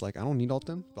 cameras. Like I don't need all of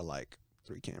them, but like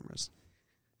 3 cameras.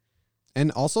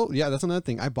 And also, yeah, that's another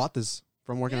thing. I bought this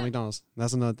from working at Yeah. McDonald's.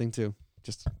 That's another thing too.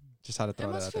 Just had to It throw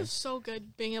that must out feel there. so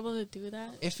good being able to do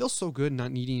that. It feels so good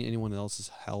not needing anyone else's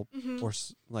help Mhm. or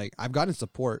like I've gotten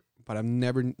support, but I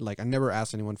never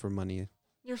asked anyone for money.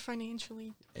 You're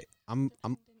financially I'm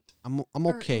independent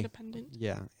or okay. independent.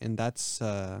 Yeah, and that's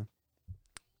I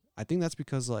think that's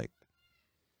because like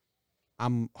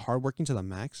I'm hardworking to the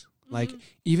max. Like Mhm.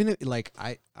 even if, like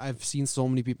I've seen so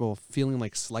many people feeling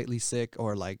like slightly sick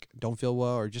or like don't feel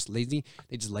well or just lazy,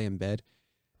 they just lay in bed.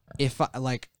 If I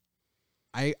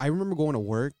remember going to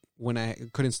work when I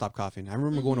couldn't stop coughing. I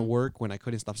remember going to Mhm. work when I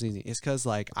couldn't stop sneezing. It's because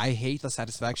like I hate the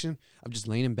satisfaction of just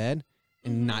laying in bed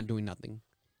and Mhm. not doing nothing.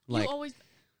 Like You always.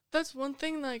 That's one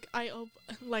thing like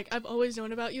I've always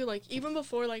known about you. Like even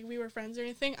before like we were friends or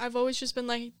anything, I've always just been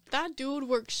like that dude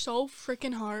works so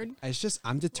freaking hard. it's just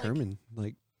I'm determined.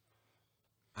 Like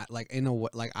I like in a way,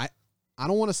 like I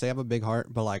don't want to say I have a big heart,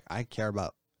 but like I care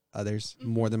about others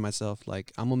more than myself.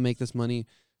 Like I'm gonna make this money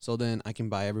so then I can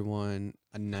buy everyone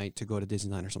a night to go to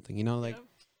Disneyland or something. You know, like.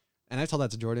 And I told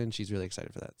that to Jordan. She's really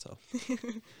excited for that. So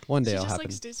one day She it'll just happen.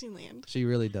 likes Disneyland. She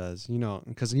really does. You know,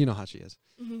 because you know how she is.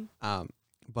 Mm-hmm.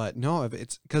 But no, if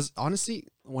it's because honestly,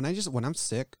 when I'm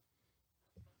sick,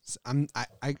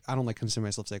 I don't like consider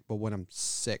myself sick, but when I'm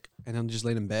sick and I'm just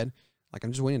laying in bed, like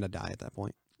I'm just waiting to die at that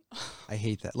point. I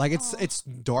hate that. Like Aw. it's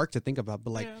dark to think about,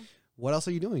 but like, Yeah. what else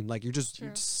are you doing? Like you're True.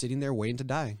 just sitting there waiting to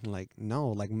die. Like no,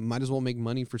 like might as well make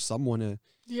money for someone to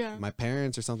Yeah. my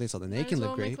parents or something, so then they Might can as live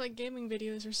well great. Make like gaming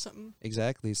videos or something.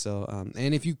 Exactly. So,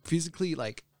 and if you physically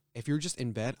like, if you're just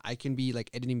in bed, I can be like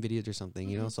editing videos or something,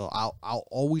 you know. Mhm. So I'll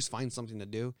always find something to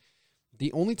do.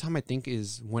 The only time I think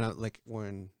is when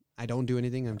I don't do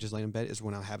anything, I'm just laying in bed, is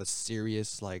when I have a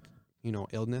serious like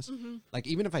illness. Mm-hmm. Like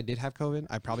even if I did have COVID,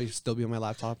 I'd probably still be on my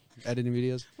laptop editing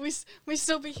videos. We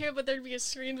still be here, but there'd be a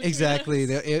screen. Between Exactly.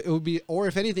 us. It would be, or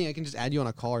if anything, I can just add you on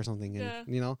a call or something, and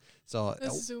Yeah. So A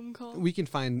Zoom call. we can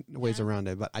find ways Yeah. around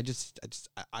it. But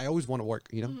I always want to work,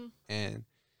 Mhm. and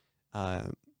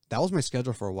that was my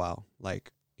schedule for a while.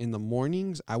 Like in the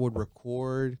mornings, I would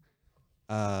record.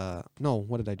 No,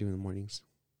 what did I do in the mornings?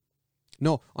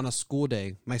 No, on a school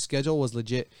day, my schedule was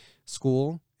legit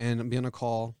school and be on a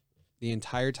call the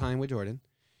entire time with Jordan.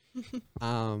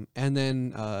 And then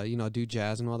do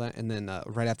jazz and all that, and then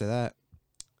right after that,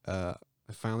 I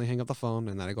finally hang up the phone,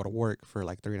 and then I go to work for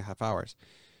like 3.5 hours.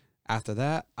 After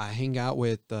that, I hang out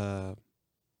with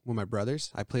my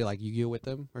brothers. I play like Yu-Gi-Oh with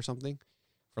them or something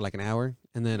for like an hour,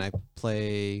 and then I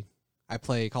play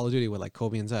Call of Duty with like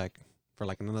Kobe and Zach for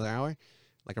like another hour.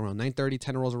 Like around 9:30,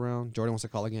 10 rolls around. Jordan wants to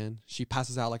call again. She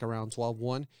passes out like around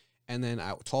 12:01, and then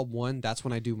at 12:01, that's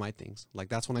when I do my things. Like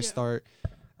that's when I Yeah. start.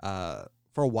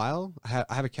 For a while, I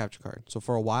have a capture card. So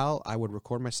for a while, I would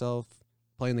record myself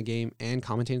playing the game and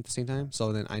commentating at the same time.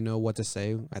 So then I know what to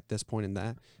say at this point and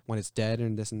that, when it's dead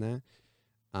and this and that.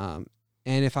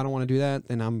 And if I don't want to do that,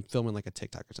 then I'm filming like a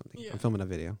TikTok or something. Yeah. I'm filming a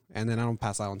video, and then I don't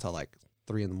pass out until like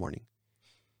 3 a.m,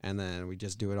 and then we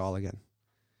just do it all again.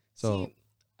 So See,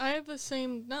 I have the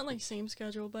same, not like same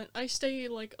schedule, but I stay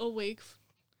like awake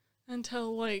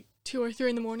until like 2 or 3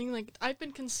 in the morning. Like, I've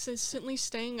been consistently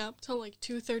staying up till like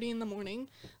 2:30 in the morning,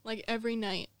 like every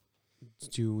night.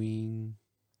 Doing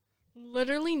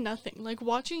Literally nothing. Like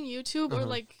watching YouTube or Uh-huh.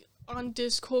 like on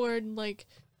Discord, like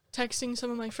texting some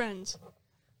of my friends.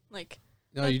 Like,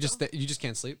 no, you just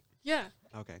can't sleep. yeah,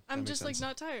 Okay, that I'm makes just like sense.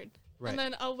 not tired. Right. And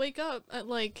then I'll wake up at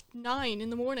like 9 in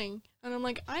the morning and I'm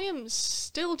like, I am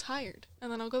still tired.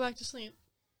 And then I'll go back to sleep.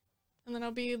 And then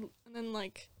I'll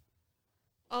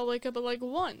wake up at like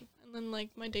 1. And then like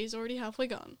my day's already halfway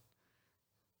gone.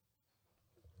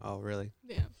 Oh, really?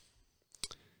 Yeah.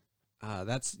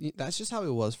 That's just how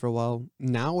it was for a while.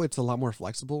 Now it's a lot more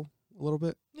flexible, a little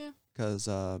bit. Yeah. Because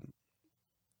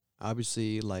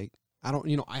obviously, like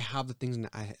I have the things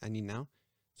I need now,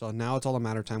 so now it's all a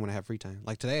matter of time when I have free time.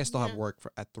 Like today, I still have Yeah. work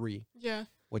at 3, Yeah.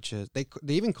 which is they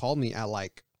even called me at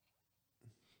like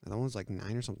that was like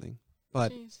 9 or something,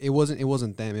 but Jeez. it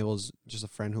wasn't them. It was just a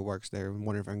friend who works there and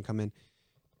wondering if I can come in.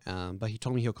 But he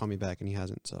told me he'll call me back, and he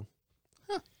hasn't. So,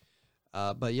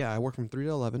 but yeah, I work from 3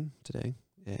 to 11 today.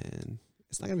 And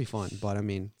it's not gonna be fun, but I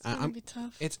mean, It's gonna be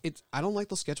tough. it's I don't like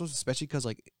those schedules, especially because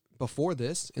like before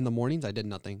this in the mornings I did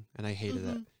nothing and I hated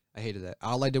that. I hated that.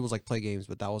 All I did was like play games,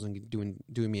 but that wasn't doing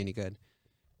me any good.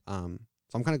 So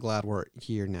I'm kind of glad we're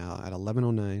here now at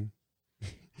 11:09,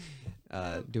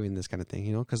 doing this kind of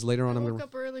thing, because later on I I'm woke gonna.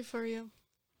 up early for you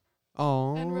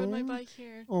Oh. and rode my bike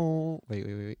here. Oh.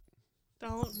 Wait.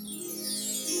 Don't.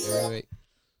 Wait.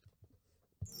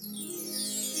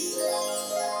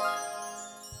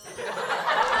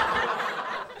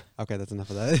 Okay, that's enough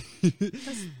of that.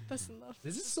 That's enough.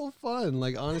 This is so fun.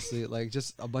 Like honestly, like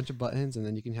just a bunch of buttons, and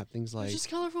then you can have things They're like just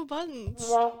colorful buttons.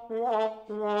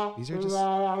 these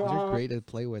are great to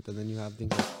play with, and then you have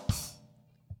things like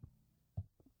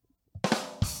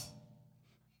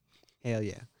hell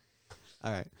yeah.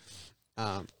 All right.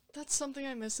 That's something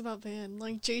I miss about band.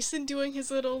 Like Jason doing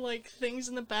his little like things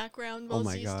in the background while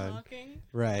my he's God. talking.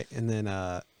 Right, and then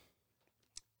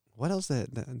what else?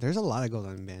 There's a lot that goes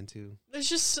on in band too. There's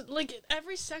just like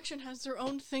every section has their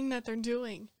own thing that they're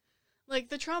doing. Like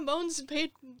the trombones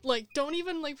don't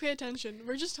even like pay attention.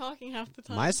 We're just talking half the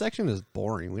time. My section is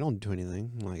boring. We don't do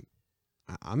anything. Like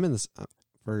I'm in this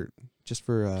for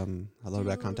a little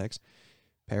bit of context.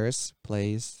 Paris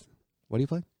plays. What do you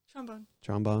play? Trombone.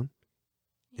 Trombone,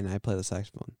 and I play the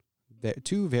saxophone.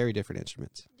 Two very different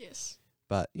instruments, Yes.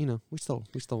 but we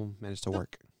still manage to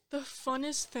work. The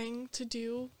funnest thing to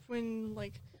do when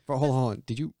like Hold on.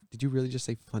 Did you really just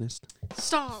say funnest?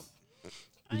 stop.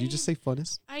 Did you just say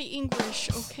funnest? I English,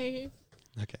 okay?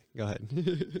 Okay, go ahead.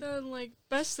 The like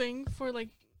best thing for like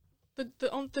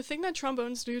the thing that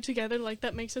trombones do together, like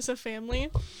that makes us a family.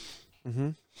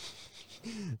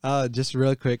 Just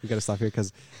real quick, we gotta stop here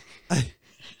because.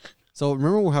 So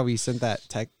remember how we sent that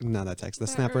text? Not that text. The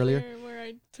snap earlier. Where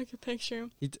I took a picture.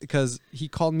 Because he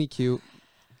called me cute,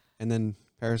 and then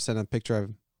Paris sent a picture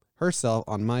of herself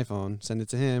on my phone, sent it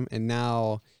to him, and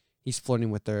now he's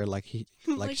flirting with her like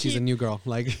she's a new girl.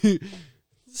 Like,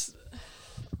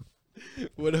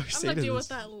 what do we I'm say gonna to deal this? with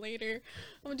that later.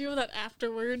 I'm gonna deal with that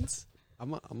afterwards. I'm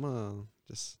gonna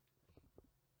just.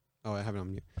 Oh, I have it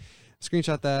on mute.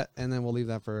 Screenshot that, and then we'll leave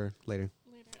that for later.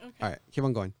 Okay. All right, keep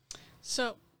on going.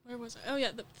 So where was I? Oh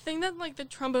yeah, the thing that like the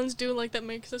trombones do, like that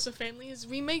makes us a family, is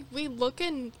we look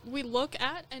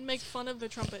at and make fun of the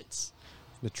trumpets.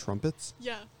 The trumpets.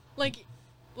 Yeah, like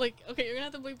okay, you're gonna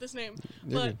have to believe this name,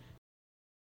 You're but good.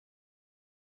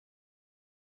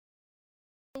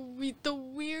 the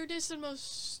weirdest and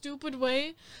most stupid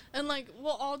way, and like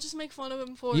we'll all just make fun of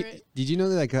him for it. Did you know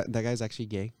that that guy's actually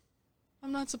gay?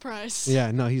 I'm not surprised.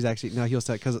 Yeah, no, he's actually he'll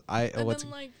say because And then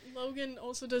like Logan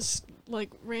also does like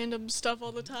random stuff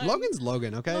all the time. Logan's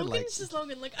Logan, okay? Logan's just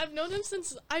Logan. Like I've known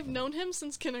him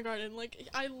since kindergarten. Like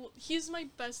he's my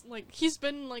best. Like he's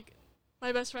been like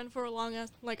my best friend for a long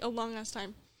ass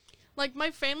time. Like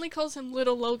my family calls him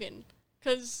Little Logan,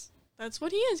 cause that's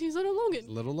what he is. He's Little Logan.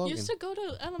 Little Logan. He used to go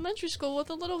to elementary school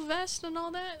with a little vest and all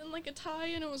that, and like a tie,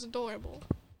 and it was adorable.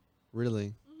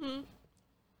 Really? Mhm.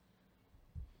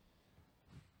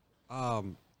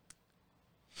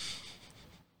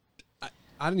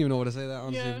 I don't even know what to say that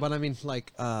honestly, Yeah. but I mean,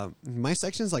 like, my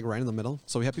section's like right in the middle,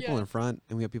 so we have people Yeah. in front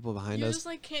and we have people behind You us. just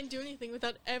like can't do anything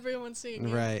without everyone seeing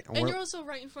you. Right. And you're also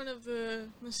right in front of the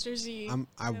Mr. Z.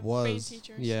 I the was, band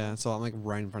teacher, yeah. So I'm like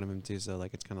right in front of him too. So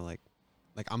like it's kind of like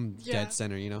I'm Yeah. dead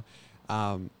center,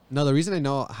 No, the reason I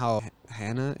know how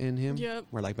Hannah and him Yep.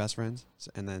 were like best friends,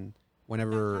 and then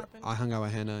whenever happened. I hung out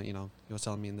with Hannah, he was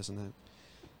telling me and this and that.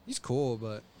 He's cool,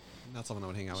 but not someone I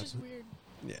would hang out It's with. just weird.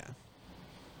 Yeah.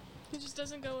 He just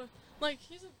doesn't go like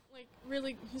he's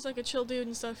like a chill dude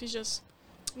and stuff. He's just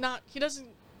not. He doesn't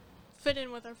fit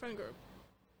in with our friend group.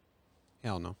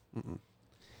 Hell no. Mm-mm.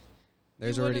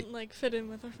 There's already like fit in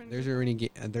with our friend. There's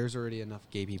already enough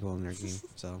gay people in our game,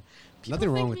 so People nothing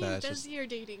wrong think with me that. and Desi are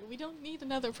dating. We don't need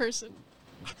another person.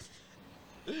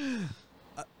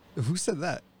 Who said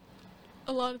that?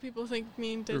 A lot of people think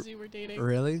me and Desi were dating.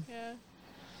 Really? Yeah.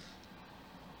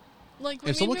 Like If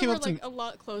when someone we came were up to like a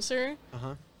lot closer.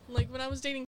 Uh-huh. Like when I was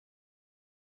dating,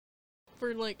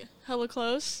 we're like hella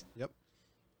close. Yep.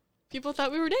 People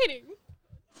thought we were dating.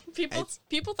 It's-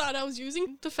 People thought I was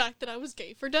using the fact that I was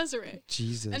gay for Desiree,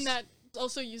 Jesus. and that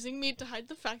also using me to hide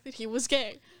the fact that he was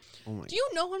gay. Oh my. Do you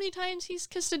know how many times he's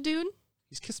kissed a dude?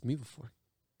 He's kissed me before.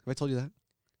 Have I told you that?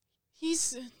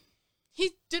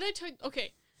 Did I tell you?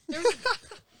 Okay. There was,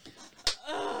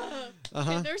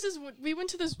 Uh-huh. okay, there's this. We went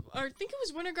to this. I think it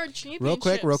was Winter Guard Championships.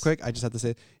 Real quick. I just have to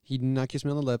say, he did not kiss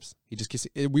me on the lips. He just kissed.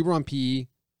 We were on PE,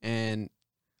 and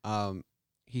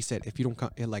he said, if you don't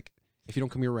come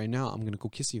here right now, I'm gonna go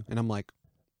kiss you. And I'm like,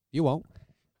 you won't.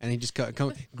 And he just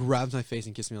grabs my face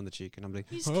and kissed me on the cheek, and I'm like,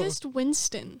 He's kissed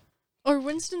Winston, or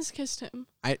Winston's kissed him.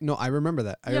 I remember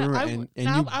that. I remember.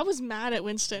 I was mad at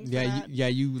Winston. For that.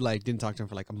 You like didn't talk to him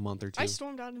for like a month or two. I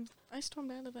stormed out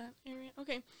of that area.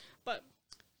 Okay, but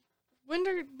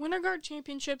Winter Guard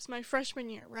Championships my freshman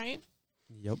year, right?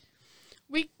 Yep.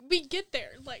 We get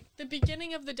there like the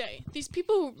beginning of the day.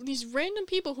 These random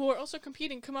people who are also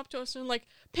competing come up to us and like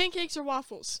pancakes or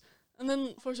waffles, and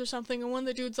then or something. And one of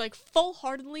the dudes like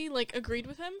full-heartedly like agreed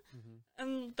with him,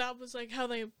 and that was like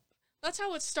that's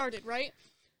how it started, right?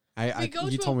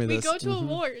 You told me this. We go to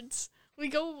awards.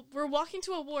 We're walking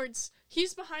to awards.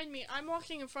 He's behind me. I'm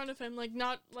walking in front of him, like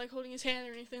not like holding his hand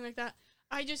or anything like that.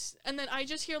 I just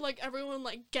hear like everyone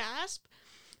like gasp,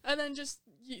 and then just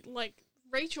like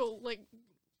Rachel like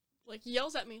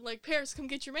yells at me like, Paris, come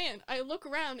get your man. I look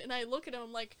around and I look at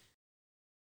him like,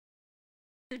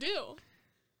 you do.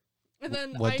 And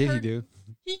then what did he do?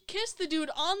 He kissed the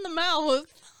dude on the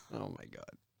mouth. Oh my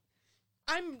god.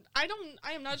 I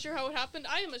am not sure how it happened.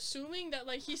 I am assuming that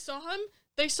like he saw him,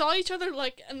 they saw each other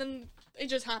like, and then it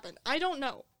just happened. I don't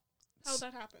know how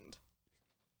that happened.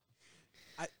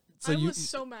 I was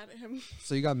so mad at him.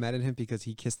 So you got mad at him because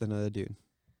he kissed another dude?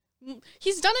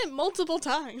 He's done it multiple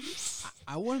times.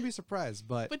 I wouldn't be surprised,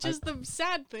 but which is the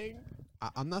sad thing.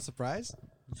 I'm not surprised,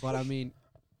 but I mean,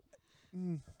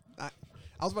 I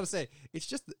was about to say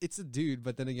it's a dude,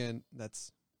 but then again,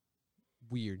 that's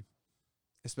weird,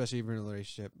 especially if you're in a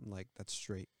relationship like that's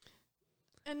straight.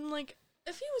 And like,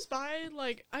 if he was bi,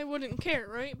 like I wouldn't care,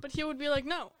 right? But he would be like,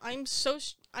 "No, I am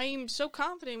so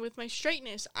confident with my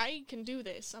straightness. I can do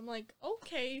this." I'm like,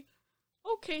 "Okay,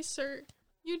 sir,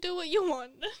 you do what you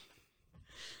want.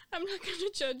 I'm not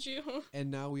gonna judge you." And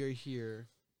now we are here,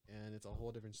 and it's a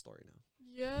whole different story now.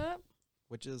 Yeah.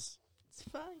 Which is it's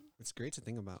fine. It's great to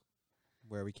think about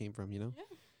where we came from, you know?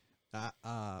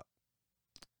 Yeah.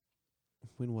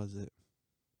 When was it?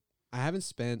 I haven't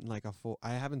spent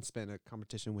a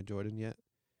competition with Jordan yet.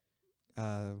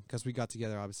 Because we got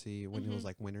together obviously when it was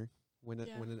like winter. When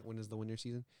is the winter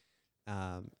season?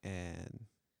 And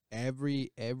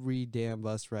every damn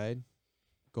bus ride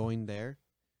going there,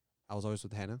 I was always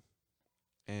with Hannah.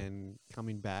 And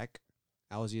coming back,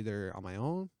 I was either on my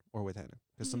own or with Hannah.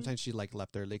 Because sometimes she like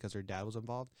left early because her dad was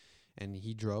involved and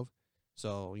he drove.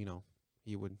 So, you know,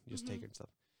 he would just take her and stuff.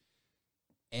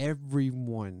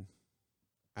 Everyone,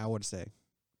 I would say,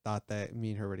 thought that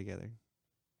me and her were together.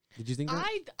 Did you think that?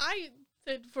 I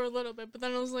did for a little bit, but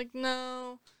then I was like,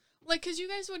 no. Like, because you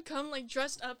guys would come, like,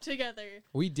 dressed up together.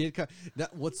 We did.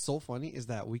 What's so funny is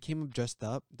that we came up dressed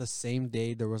up the same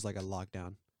day there was, like, a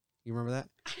lockdown. You remember that?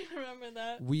 I remember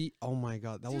that. Oh, my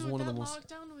God. That was one of the most...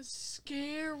 lockdown was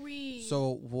scary.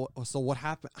 So what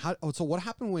happened? What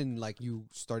happened when, like, you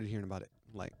started hearing about it?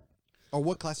 Like... Or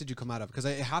what class did you come out of? Because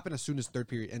it happened as soon as third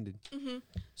period ended.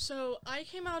 So I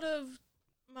came out of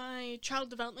my child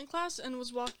development class and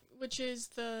was which is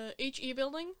the HE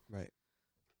building. Right.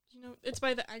 You know, it's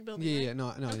by the ag building. Yeah, right? yeah,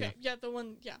 no, okay, yeah, that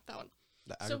one.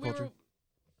 The agriculture. So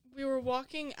we were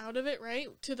walking out of it, right,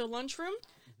 to the lunchroom,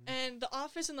 and the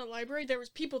office and the library. There was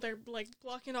people there, like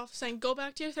blocking it off, saying "Go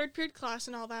back to your third period class"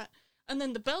 and all that. And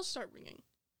then the bells start ringing,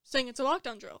 saying it's a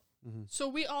lockdown drill. So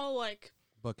we all like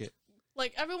book it.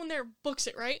 Like, everyone there books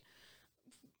it, right?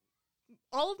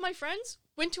 All of my friends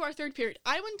went to our third period.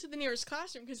 I went to the nearest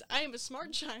classroom because I am a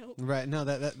smart child. Right. No,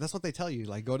 that's what they tell you.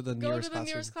 Like, go to the nearest classroom.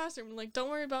 Nearest classroom. Like,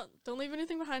 don't leave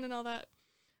anything behind and all that.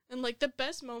 And, like, the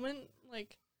best moment,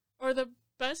 like, or the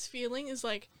best feeling is,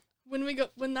 like,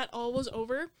 when that all was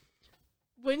over,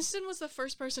 Winston was the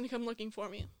first person to come looking for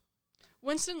me.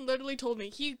 Winston literally told me.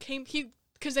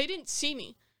 Because they didn't see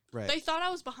me. Right. They thought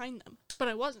I was behind them, but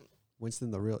I wasn't.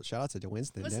 Winston the real. Shout out to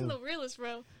Winston. Listen, Damn. the realest,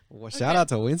 bro. Well, shout out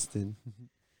to Winston.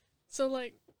 So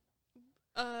like,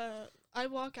 I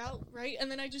walk out, right,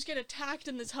 and then I just get attacked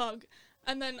in this hug,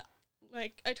 and then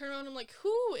like I turn around and I'm like,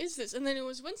 who is this? And then it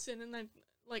was Winston, and then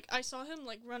like I saw him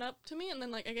like run up to me, and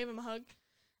then like I gave him a hug,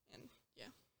 and yeah,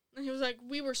 and he was like,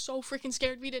 we were so freaking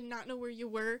scared, we did not know where you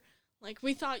were, like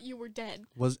we thought you were dead.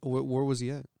 Where was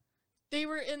he at? They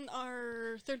were in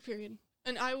our third period,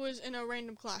 and I was in a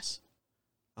random class.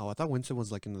 Oh, I thought Winston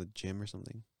was like in the gym or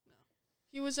something.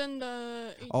 He was in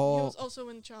the. He Oh. was also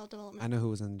in child development. I know who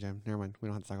was in the gym. Never mind. We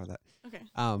don't have to talk about that.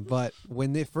 Okay. But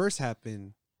when it first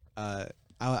happened,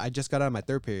 I just got out of my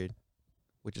third period,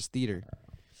 which is theater.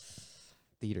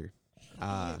 Theater.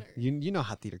 You know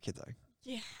how theater kids are.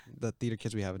 Yeah. The theater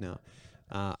kids we have now.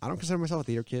 I don't consider myself a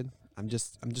theater kid. I'm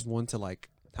just one to like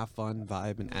have fun,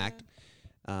 vibe, and act.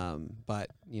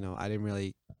 But you know, I didn't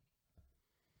really.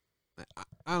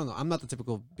 I don't know. I'm not the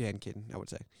typical band kid, I would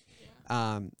say.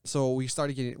 Yeah. So we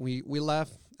started getting. We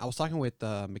left. I was talking with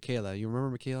Michaela. You remember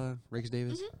Michaela Riggs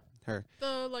Davis? Mhm. Her.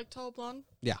 The like tall blonde.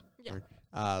 Yeah. Yeah.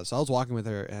 Her. So I was walking with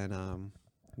her and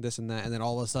this and that, and then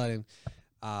all of a sudden,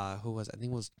 who was? I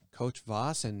think it was Coach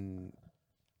Voss and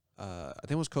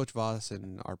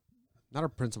our, not our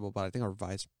principal, but I think our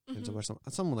vice principal or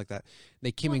someone like that.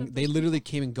 They came One in. of They those literally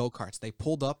came in go-karts. They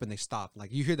pulled up and they stopped.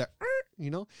 Like you hear that,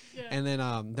 you know. Yeah. And then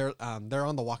they're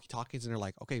on the walkie-talkies and they're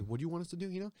like, okay, what do you want us to do?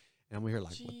 You know. And I'm here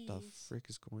like, what the Jeez. frick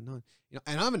is going on? You know.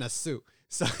 And I'm in a suit,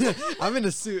 so I'm in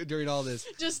a suit during all this.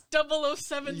 Just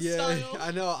 007 Yeah, style.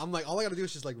 I know. I'm like, all I gotta do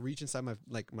is just like reach inside my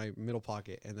middle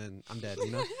pocket, and then I'm dead.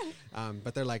 You know.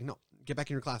 But they're like, no, get back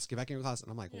in your class. Get back in your class.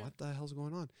 And I'm like, Yeah. what the hell's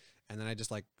going on? And then I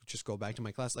just go back to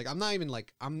my class. Like I'm not even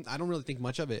like I don't really think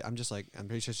much of it. I'm just like I'm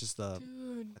pretty sure it's just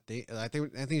Dude. I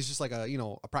think it's just like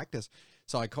a practice.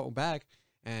 So I go back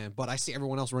but I see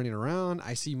everyone else running around.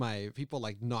 I see my people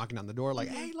like knocking on the door like,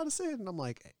 hey, let us in. And I'm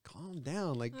like, hey, calm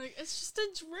down. Like It's just a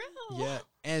drill. yeah.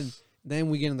 And then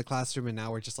we get in the classroom and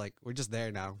now we're just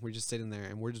there now. We're just sitting there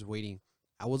and we're just waiting.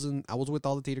 I was with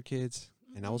all the theater kids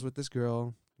and I was with this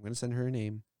girl. I'm gonna send her a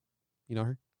name. You know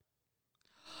her?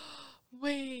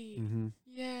 Wait. Mm-hmm.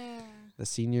 Yeah. The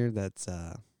senior that's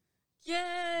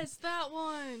Yes, that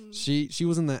one. she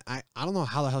was in the I don't know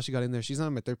how the hell she got in there. She's not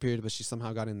in my third period, but she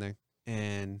somehow got in there.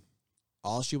 And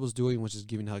all she was doing was just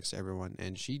giving hugs to everyone.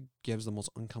 And she gives the most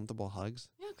uncomfortable hugs.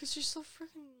 Yeah, because you're so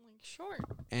freaking like short.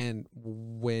 And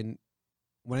when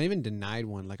I even denied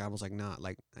one, like I was like, nah,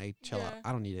 like hey, chill out. Yeah.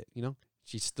 I don't need it, you know?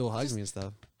 She still hugs me and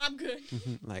stuff. I'm good.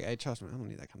 Like, hey, trust me, I don't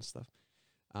need that kind of stuff.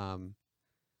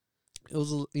 It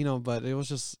was, you know, but it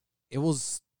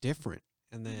was different.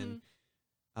 And then,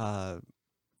 and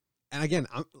again,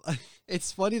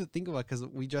 it's funny to think about because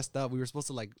we dressed up. We were supposed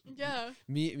to like, Yeah.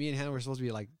 me and Hannah were supposed to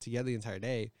be like together the entire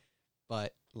day,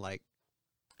 but like,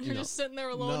 You're know, just sitting there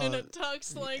alone in no, a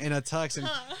tux, like. in a tux, and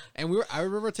huh. I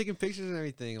remember taking pictures and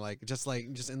everything, like just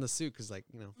in the suit, because like,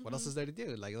 you know, what else is there to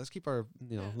do? Like, let's keep our,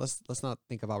 you know, Yeah. let's not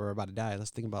think about we're about to die.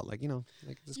 Let's think about like, you know,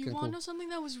 like this You kind of want to cool. know something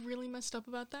that was really messed up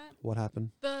about that? What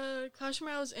happened? The classroom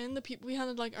I was in, the people we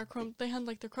had like they had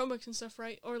like their Chromebooks and stuff,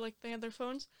 right? Or like they had their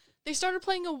phones. They started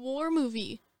playing a war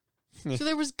movie, so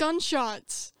there was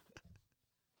gunshots.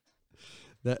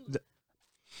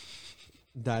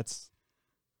 That's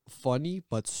funny,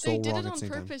 but so They wrong did at it the on same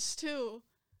time. purpose too.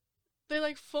 They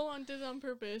like full on did it on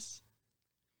purpose.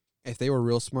 If they were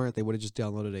real smart, they would have just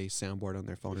downloaded a soundboard on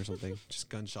their phone or something. Just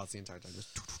gunshots the entire time.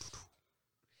 Just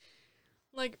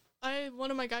Like one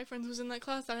of my guy friends was in that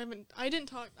class. I haven't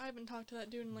talked to that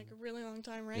dude in like a really long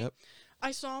time, right? Yep.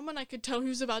 I saw him and I could tell he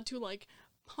was about to like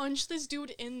punch this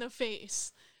dude in the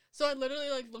face. So I literally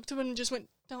like looked at him and just went,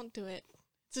 "Don't do it.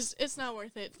 It's not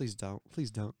worth it." Please don't.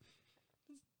 Please don't.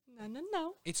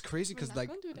 No. It's crazy We're because not like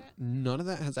gonna do that. none of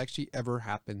that has actually ever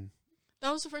happened. That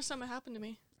was the first time it happened to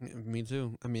me. Me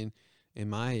too. I mean, in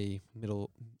my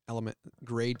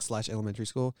grade/elementary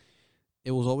school,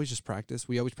 it was always just practice.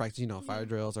 We always practice, you know, fire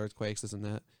drills, earthquakes, this and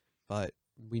that. But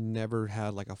we never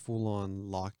had like a full-on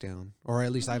lockdown, or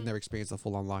at least I've never experienced a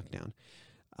full-on lockdown.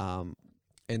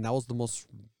 And that was the most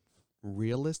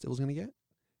realist it was gonna get.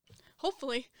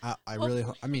 Hopefully. I really.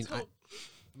 I mean, Let's hope.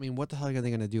 I mean, what the hell are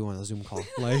they gonna do on a Zoom call?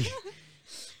 Like,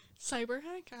 Cyber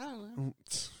hack? I don't know.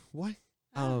 what?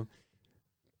 Ah.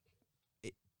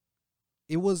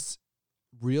 It was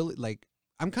really like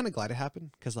I'm kind of glad it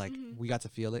happened because like Mhm. we got to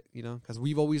feel it, you know, because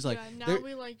we've always like Yeah, now there-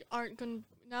 we like aren't gonna.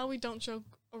 Now we don't joke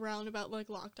around about like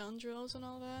lockdown drills and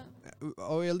all that.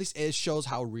 or at least it shows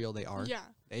how real they are. Yeah,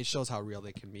 It shows how real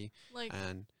they can be, like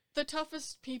and the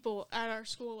toughest people at our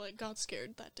school like got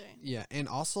scared that day. yeah, and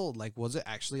also like was it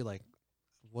actually like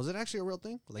Was it actually a real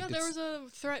thing? Like, yeah, there was a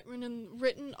threat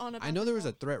written on a. I know there was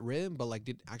a threat written, but like,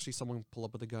 did actually someone pull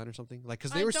up with a gun or something? Like,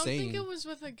 because they I were don't saying. think it was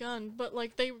with a gun, but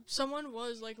like someone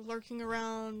was like lurking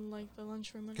around like the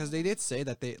lunchroom. Because they did say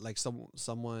that they like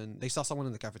someone they saw someone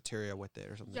in the cafeteria with it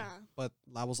or something. Yeah. But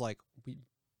I was like, we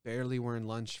barely were in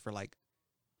lunch for like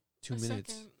 2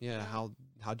 minutes. Second, Yeah.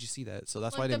 How'd you see that? So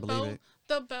that's like why I didn't believe it.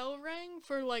 The bell rang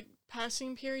for like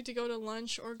passing period to go to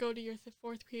lunch or go to your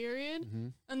fourth period, Mm-hmm.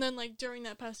 and then like during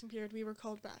that passing period we were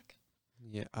called back.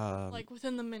 Yeah. Like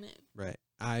within the minute. Right.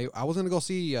 I was gonna go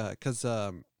see because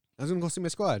I was gonna go see my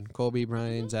squad, Kobe,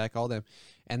 Brian, Zach, all them,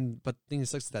 but the thing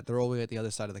is that they're all the way at the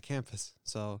other side of the campus.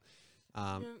 So,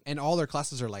 and all their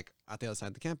classes are like at the other side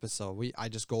of the campus. So I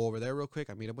just go over there real quick.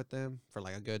 I meet up with them for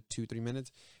like a good 2-3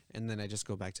 minutes, and then I just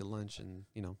go back to lunch and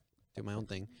do my own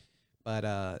thing. But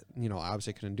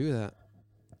obviously I couldn't do that.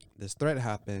 This threat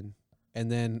happened,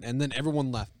 and then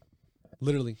everyone left,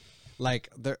 literally, like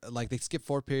they skipped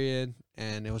 4th period,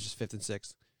 and it was just 5th and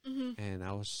 6th. Mm-hmm. And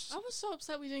I was so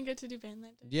upset we didn't get to do band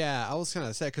that day. Yeah, I was kind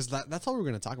of sad because that's all we were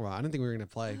going to talk about. I didn't think we were going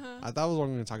to play. Uh-huh. I thought it was what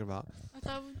we were going to talk about. I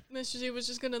thought Mr. Z was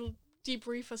just gonna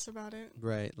debrief us about it.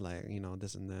 Right, like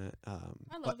this and that.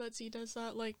 I love that Z does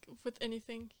that. Like with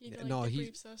anything, he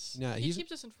debriefs us. Yeah, he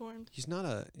keeps us informed. He's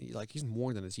not he's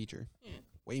more than a teacher. Yeah.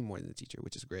 Way more than a teacher,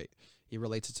 which is great. He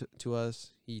relates to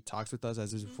us. He talks with us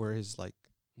as if we're his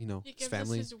He his gives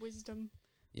family. us his wisdom.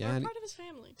 Yeah, We're part of his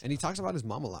family. Too. And he talks about his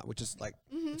mom a lot, which is like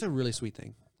Mm-hmm. it's a really sweet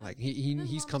thing. Like he's mom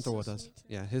comfortable is so with us. sweet, too.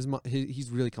 Yeah,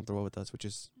 he's really comfortable with us, which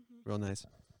is real nice.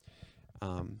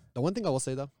 Mm-hmm. The one thing I will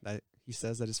say though that he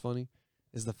says that is funny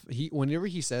is whenever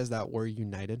he says that we're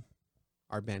united,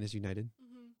 our band is united.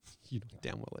 Mm-hmm. You know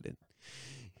damn well it is.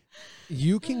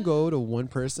 You can go to one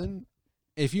person.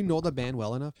 If you know the band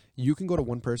well enough, you can go to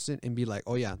one person and be like,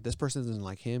 "Oh yeah, this person doesn't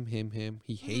like him.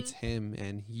 He hates him,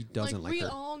 and he doesn't like we her."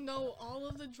 all know all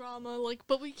of the drama,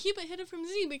 but we keep it hidden from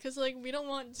Z because we don't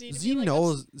want Z to Z be like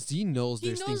knows there's he things knows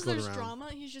going there's around. drama.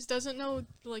 He just doesn't know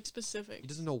specifics. He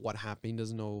doesn't know what happened. He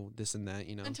doesn't know this and that.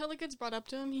 Until it gets brought up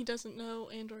to him, he doesn't know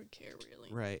and or care really.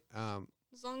 Right.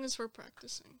 As long as we're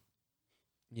practicing.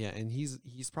 Yeah, and he's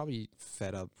probably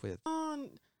fed up with.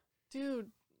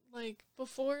 Dude.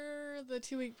 Before the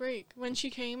 2-week break, when she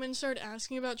came and started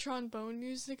asking about trombone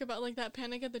music, about, that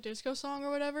Panic at the Disco song or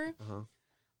whatever,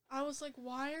 I was like,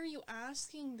 why are you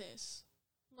asking this?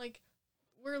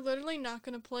 We're literally not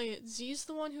going to play it. Z's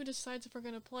the one who decides if we're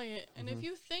going to play it. And if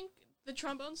you think the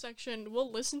trombone section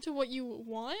will listen to what you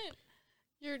want,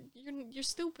 you're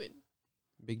stupid.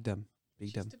 Big dumb.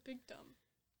 She's a big dumb.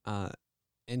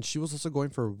 And she was also going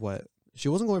for what? She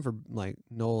wasn't going for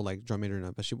drum major or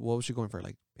not, but what was she going for,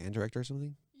 band director or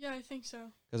something? Yeah, I think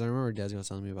so. Because I remember Desi was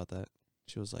telling me about that.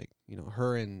 She was like,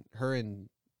 her and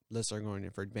Liz are going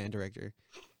in for band director,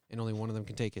 and only one of them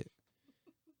can take it.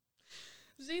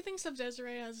 Z thinks of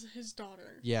Desiree as his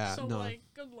daughter. Yeah, so no.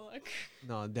 Good luck.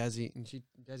 No, Desi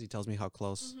tells me how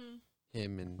close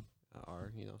him and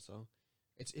are, so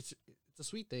it's a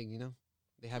sweet thing,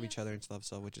 They have each other and stuff,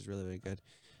 so which is really, really good.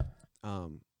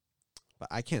 But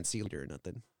I can't see her or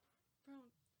nothing. Bro,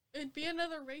 it'd be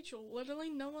another Rachel. Literally,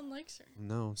 no one likes her.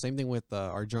 No, same thing with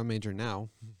our drum major now.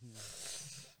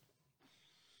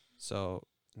 So,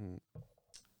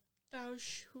 Thou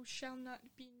who shall not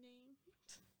be named.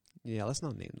 yeah, let's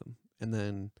not name them. And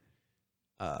then,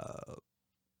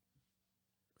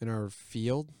 in our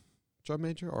field drum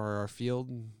major or our field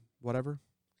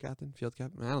field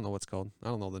captain. I don't know what's called. I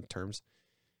don't know the terms.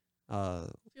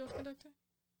 Field conductor.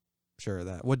 Sure,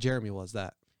 that. What Jeremy was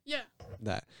that? Yeah.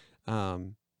 That.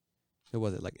 Who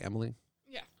was it? Emily?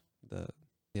 Yeah. The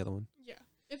other one. Yeah.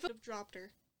 If I would have dropped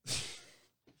her.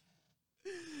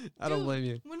 I don't blame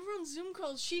you. When we're on Zoom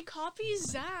calls, she copies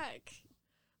Zach.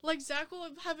 Zach will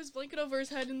have his blanket over his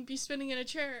head and be spinning in a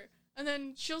chair. And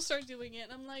then she'll start doing it.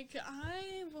 And I'm like,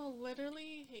 I will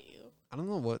literally hate you. I don't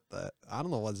know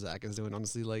what Zach is doing,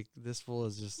 honestly. This fool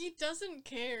is just... He doesn't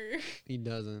care. He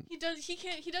doesn't. He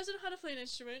doesn't know how to play an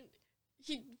instrument.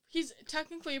 He's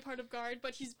technically a part of guard,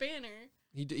 but he's banner.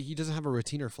 He doesn't have a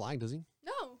routine or flag, does he?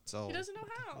 No. So he doesn't know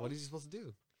how. What is he supposed to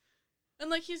do?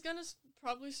 And he's gonna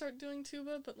probably start doing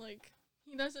tuba, but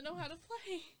he doesn't know how to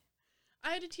play.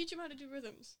 I had to teach him how to do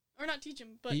rhythms. Or not teach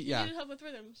him, but he needed help with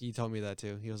rhythms. He told me that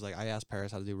too. He was like, I asked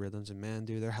Paris how to do rhythms, and man,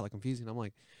 dude, they're hella confusing. I'm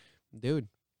like, dude,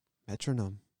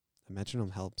 metronome. The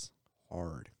metronome helps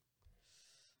hard.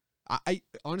 I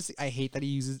honestly, I hate that he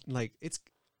uses,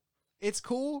 it's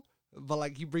cool, but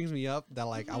he brings me up that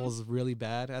I was really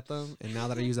bad at them, and now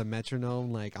that I use a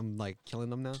metronome, I'm killing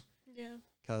them now. Yeah.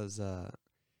 Because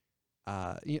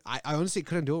I honestly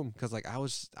couldn't do them because I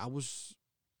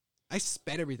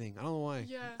sped everything. I don't know why.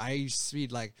 Yeah. I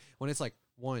speed when it's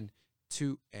 1,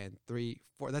 2, and 3,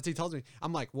 4. That's what he tells me.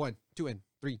 I'm like 1, 2, and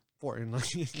 3, 4, and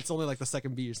like it's only like the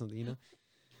second beat or something, you know?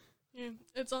 Yeah,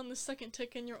 it's on the second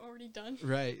tick and you're already done.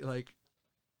 Right. Like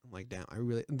I'm like, damn, I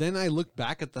really. Then I look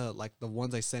back at the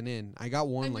ones I sent in. I got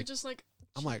one And like you're just like,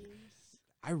 I'm like,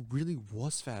 I really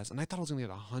was fast, and I thought I was gonna get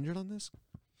 100 on this.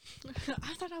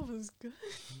 I thought I was good.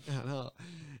 I know.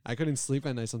 I couldn't sleep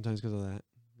at night sometimes because of that.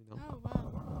 You know. Oh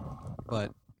wow.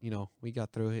 But you know, we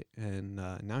got through it, and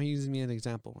now he uses me as an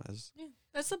example. As Yeah,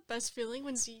 that's the best feeling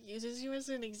when Z uses you as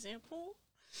an example.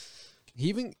 he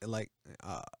even like,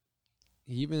 I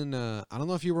don't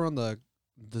know if you were on the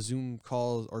Zoom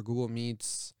calls or Google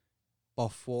Meets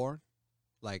before,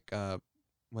 like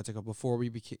what's it called? Before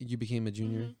you became a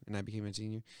junior and I became a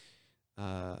senior.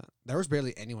 There was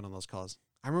barely anyone on those calls.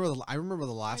 I remember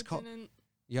the last call.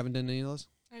 You haven't done any of those?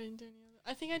 I didn't do any of it.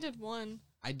 I think I did one.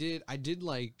 I did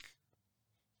like,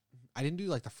 I didn't do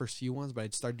like the first few ones, but I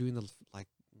started doing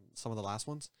some of the last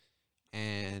ones,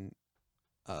 and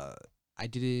I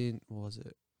didn't. What was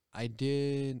it? I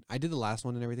did the last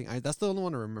one and everything. That's the only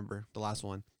one I remember, the last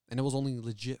one, and it was only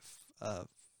legit 5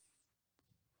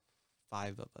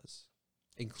 of us,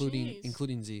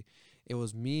 including Z. It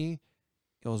was me,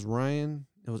 it was Ryan,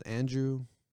 it was Andrew,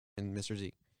 and Mr.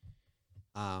 Z.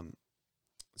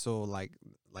 So like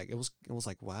it was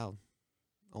like, wow,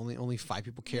 only 5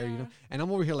 people care, you know. And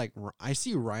I'm over here like, I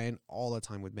see Ryan all the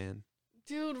time with band.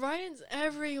 Dude, Ryan's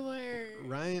everywhere.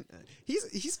 Ryan,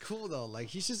 he's cool though. Like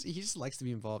he just likes to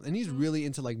be involved, and he's really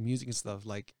into like music and stuff.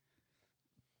 Like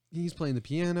he's playing the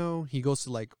piano. He goes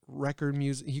to like record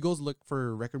music. He goes look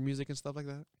for record music and stuff like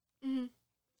that,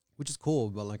 which is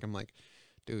cool. But like I'm like,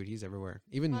 dude, he's everywhere.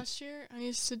 Even last year, I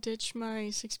used to ditch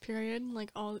my 6th period,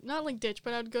 like not like ditch,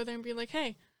 but I'd go there and be like,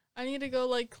 hey, I need to go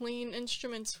like clean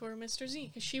instruments for Mr. Z,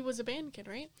 because she was a band kid,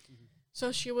 right?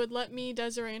 So she would let me,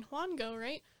 Desiree, and Juan go,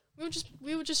 right?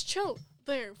 We would just chill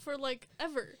there for like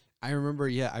ever. I remember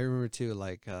too.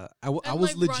 Like I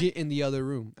was like legit in the other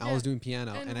room. I was doing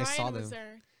piano, and I saw them.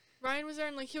 Ryan was there,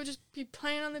 and like he would just be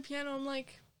playing on the piano. I'm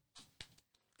like,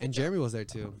 and Jeremy was there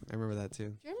too. I remember that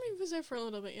too. Jeremy was there for a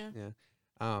little bit, yeah.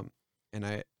 Yeah. And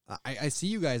I see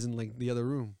you guys in like the other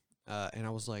room. And I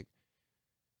was like,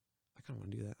 I kind of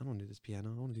want to do that. I don't want to do this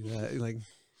piano. I want to do that.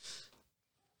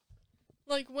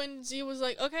 Like when Z was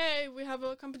like, okay, we have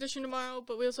a competition tomorrow,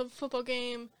 but we also have a football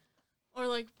game, or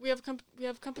like we have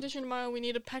competition tomorrow. We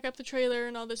need to pack up the trailer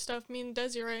and all this stuff. Me and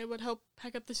Desiree would help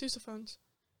pack up the sousaphones.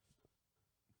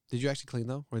 Did you actually clean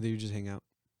though, or did you just hang out?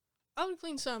 I would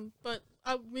clean some, but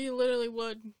we literally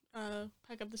would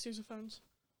pack up the sousaphones.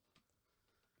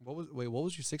 What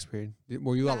was your 6th period?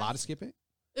 Were you allowed to skip it?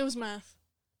 It was math.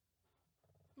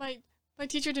 My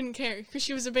teacher didn't care because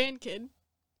she was a band kid.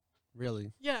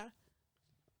 Really? Yeah.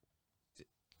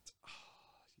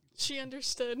 She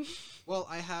understood. Well,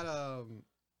 I had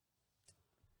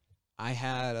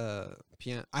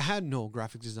no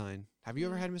graphic design. Have you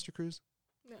ever had Mr. Cruz?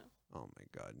 No. Oh my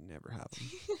God, never have him.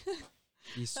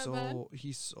 He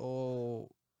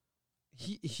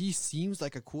seems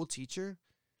like a cool teacher,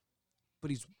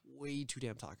 but he's way too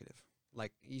damn talkative.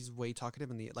 Like he's way talkative,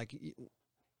 and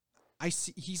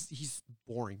he's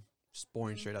boring, just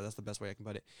boring straight up. That's the best way I can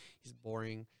put it. He's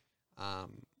boring.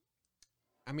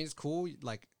 I mean, it's cool.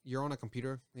 Like you're on a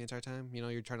computer the entire time. You know,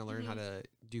 you're trying to learn how to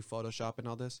do Photoshop and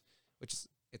all this, which is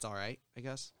it's all right, I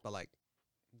guess. But like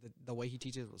the way he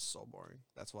teaches was so boring.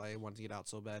 That's why I wanted to get out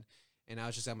so bad. And I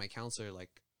was just at my counselor like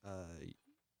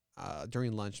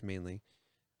during lunch mainly.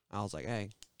 I was like, hey,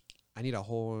 I need a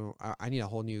whole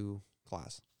new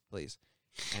class, please.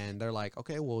 And they're like,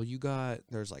 okay, well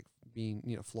there's like being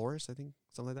florist, I think,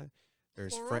 something like that.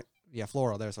 There's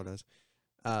floral. That's what it is.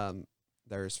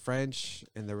 There's French,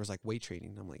 and there was like weight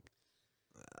training. I'm like,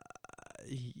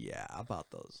 yeah, about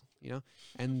those,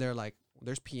 And they're like,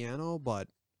 there's piano, but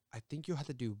I think you have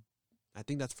to do. I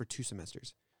think that's for 2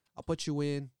 semesters. I'll put you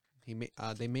in.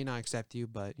 They may not accept you,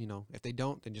 but if they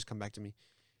don't, then just come back to me.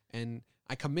 And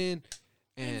I come in,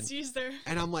 and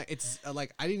I'm like, it's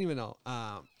like I didn't even know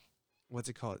what's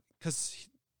it called, because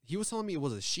he was telling me it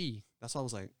was a she. That's why I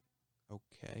was like,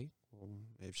 okay, well,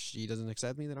 if she doesn't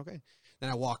accept me, then okay. Then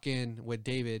I walk in with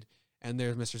David, and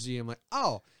there's Mr. Z. I'm like,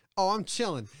 oh, I'm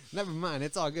chilling. Never mind,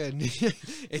 it's all good.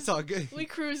 It's all good. We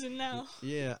cruising now.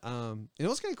 Yeah. And it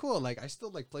was kind of cool. Like I still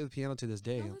like play the piano to this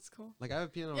day. Oh, that's cool. Like I have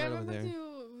a piano right over there.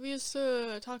 We used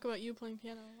to talk about you playing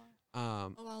piano a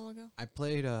while ago. I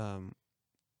played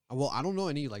well, I don't know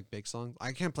any like big songs.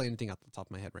 I can't play anything off the top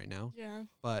of my head right now. Yeah.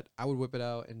 But I would whip it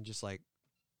out and just like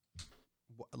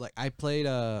I played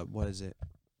what is it?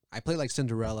 I played like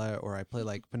Cinderella, or I played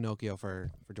like Pinocchio for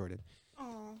Jordan.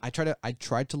 Aww. I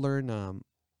tried to learn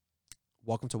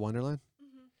Welcome to Wonderland.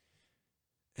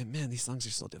 And man, these songs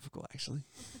are so difficult, actually.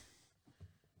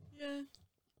 Yeah.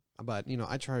 But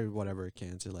I try whatever I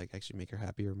can to like actually make her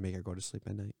happy or make her go to sleep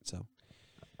at night. So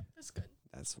That's good.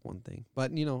 that's one thing.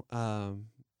 But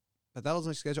but that was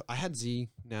my schedule. I had Z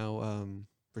now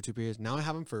for 2 periods. Now I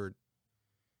have him for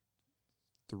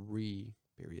 3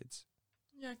 periods.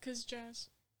 Yeah, 'cause jazz.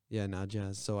 Yeah, now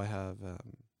jazz. So I have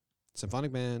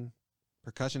symphonic band,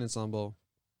 percussion ensemble,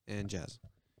 and jazz.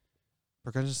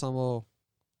 Percussion ensemble,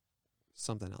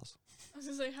 something else. I was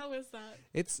gonna say, how is that?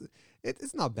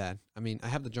 It's not bad. I mean, I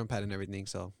have the drum pad and everything,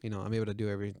 so I'm able to do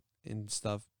everything and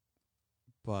stuff.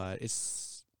 But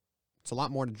it's a lot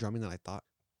more to drumming than I thought.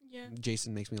 Yeah.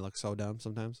 Jason makes me look so dumb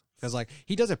sometimes because like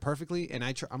he does it perfectly, and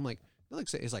I'm like,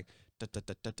 it's like da da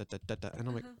da da da da da da, and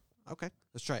I'm like, okay,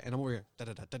 let's try it. And I'm over here, da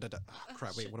da da da da da. Oh,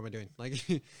 crap! Wait, shit. what am I doing? Like,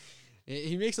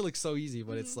 he makes it look so easy,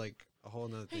 but it's like a whole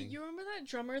nother Hey, thing. you remember that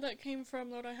drummer that came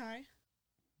from Lodi High?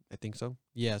 I think so.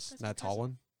 Yes, That's my that tall cousin.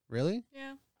 one. Really?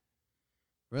 Yeah.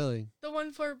 Really? The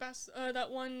one for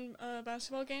that one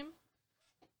basketball game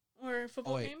or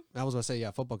football Oh wait, game. I was gonna say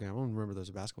football game. I don't remember there was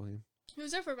a basketball game. He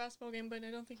was there for a basketball game, but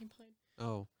I don't think he played.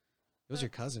 Oh, it was your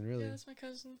cousin, really? Yeah, that's my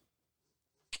cousin.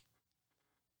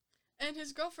 And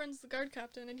his girlfriend's the guard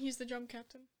captain, and he's the drum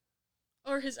captain,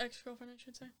 or his ex-girlfriend, I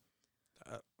should say.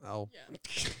 Oh.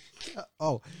 Yeah.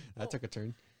 Oh, that took a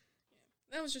turn.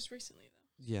 That was just recently,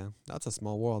 though. Yeah, that's a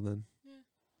small world then. Yeah.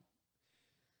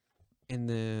 And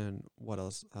then what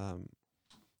else?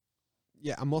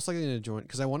 Yeah, I'm most likely gonna join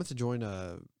because I wanted to join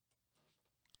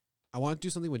I wanted to do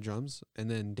something with drums, and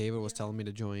then David was Yeah. telling me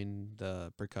to join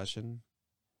the percussion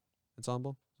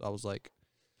ensemble. So I was like,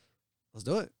 let's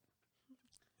do it.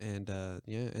 And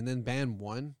and then band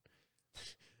 1.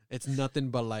 It's nothing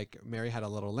but like Mary Had a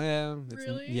Little Lamb. It's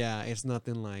Really? Yeah, it's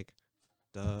nothing like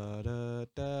da da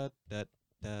da da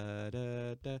da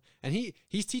da da. And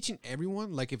he's teaching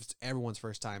everyone like if it's everyone's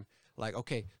first time. Like,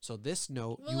 okay, so this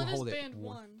note Well, you it is hold it. band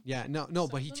 1. Yeah, no, So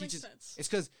but he that makes teaches. sense. It's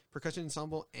because percussion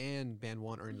ensemble and band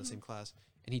 1 are in the Mhm. same class,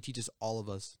 and he teaches all of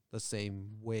us the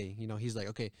same way. He's like,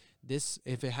 okay, this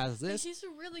if it has this, He's a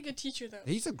really good teacher, though.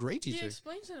 he's a great He teacher.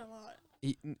 explains it a lot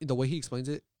The way he explains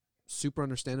it, super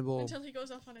understandable. until he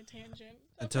goes off on a tangent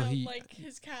Until about he- like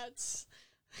his cats.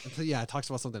 It talks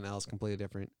about something else completely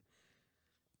different.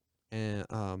 And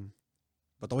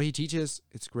but the way he teaches,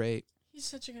 it's great. He's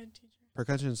such a good teacher.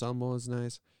 Percussion ensemble is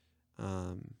nice.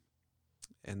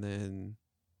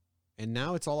 And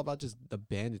now it's all about just the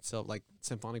band itself, like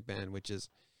symphonic band, which is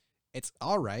it's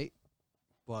all right,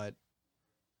 but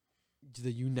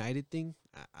the united thing,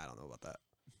 I don't know about that,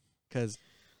 because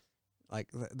like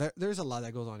there's a lot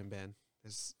that goes on in band.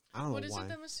 I don't What know is why. it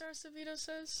that Mr. Acevedo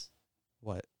says?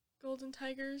 What? Golden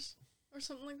Tigers or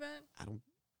something like that? I don't.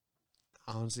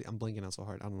 Honestly, I'm blinking out so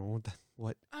hard. I don't know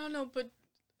what. I don't know, but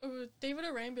David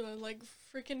Arambula like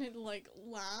freaking like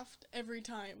laughed every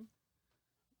time,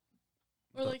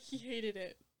 or Go- like he hated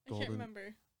it. I Golden- can't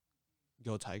remember.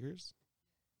 Go Tigers,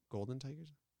 Golden Tigers.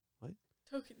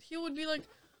 He would be like,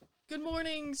 "Good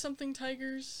morning, something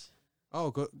Tigers,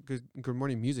 Oh, good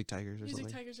morning, Music Tigers or music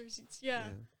something. Tigers or seats." Yeah,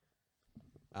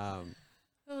 Yeah.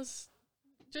 that was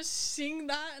just seeing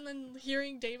that and then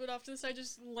hearing David off to the side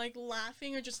just like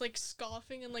laughing or just like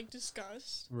scoffing and like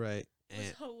disgust. Right. It was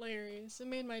And hilarious. It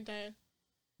made my day.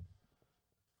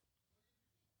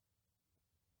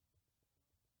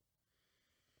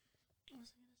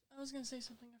 I was gonna say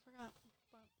something. I forgot.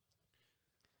 But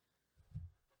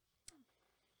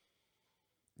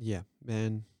yeah,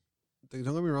 man. Don't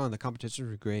get me wrong. The competitions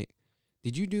were great.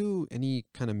 Did you do any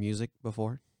kind of music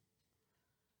before,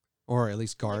 or at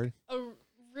least guard? a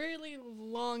really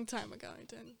long time ago, I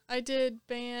did. I did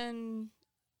band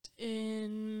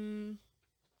in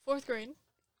 4th grade.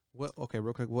 What? Okay,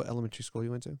 real quick. What elementary school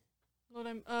you went to?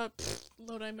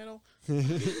 Lodi Middle.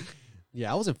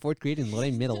 Yeah, I was in 4th grade in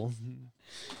Lodi Middle.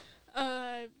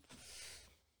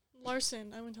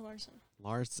 Larson. I went to Larson.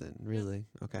 Larson, really?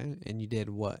 Okay. And you did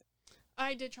what?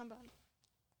 I did trombone.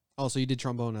 Oh, so you did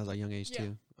trombone at a young age Yeah.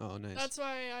 too. Oh, nice. That's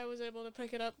why I was able to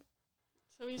pick it up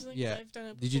so easily. 'Cause Yeah. I've done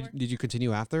it Did before. you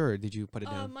continue after, or did you put it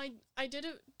down? I did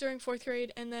it during 4th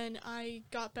grade, and then I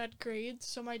got bad grades,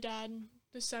 so my dad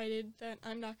decided that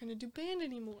I'm not going to do band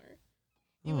anymore,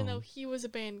 even though Oh. he was a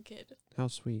band kid. How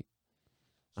sweet.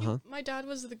 He- Uh-huh. My dad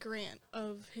was the Grant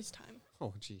of his time.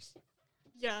 Oh, jeez.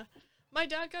 Yeah. My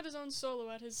dad got his own solo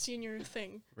at his senior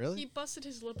thing. Really? He busted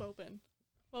his lip open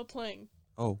while playing.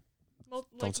 Oh,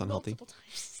 Don't sound healthy. multiple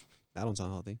times. that don't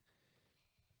sound healthy.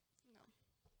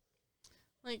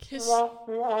 Like his I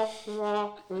realize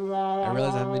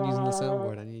I haven't been using the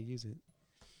soundboard. I need to use it.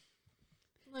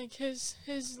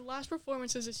 his last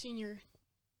performance as a senior,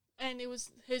 and it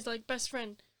was his like best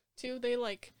friend too. They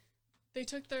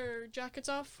took their jackets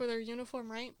off for their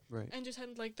uniform, right? Right. And just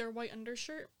had like their white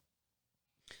undershirt.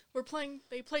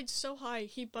 They played so high,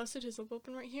 he busted his lip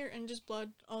open right here and just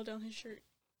blood all down his shirt.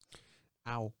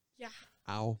 Ow. Yeah.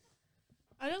 Ow.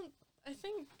 I don't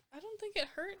think it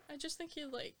hurt. I just think he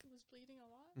like was bleeding a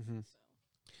lot. Mm-hmm. So.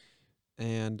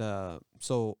 And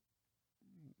so,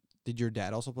 did your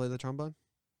dad also play the trombone?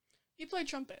 He played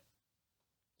trumpet.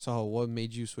 So what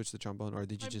made you switch the trombone, or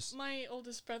did you just? My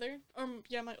oldest brother,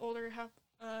 my older half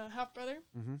brother.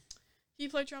 Mm-hmm. He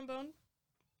played trombone.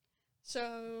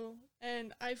 So,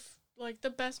 and I've like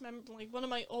the best one of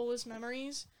my oldest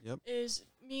memories. Yep. Is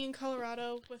me in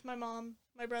Colorado with my mom,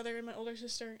 my brother, and my older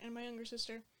sister, and my younger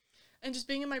sister, and just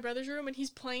being in my brother's room, and he's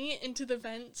playing it into the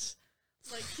vents.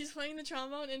 Like, he's playing the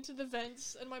trombone into the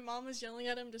vents, and my mom was yelling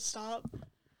at him to stop.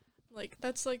 Like,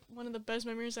 that's, like, one of the best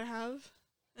memories I have.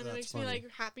 And it makes me, like,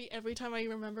 happy every time I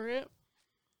remember it.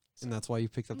 So. And that's why you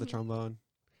picked up the trombone.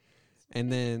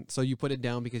 And then, so you put it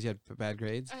down because you had bad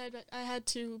grades? I had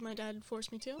to. My dad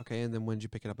forced me to. Okay, and then when did you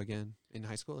pick it up again? In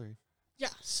high school, or? Yeah,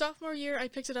 sophomore year, I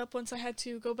picked it up once I had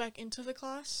to go back into the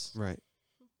class. Right.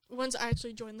 Once I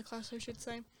actually joined the class, I should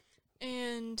say.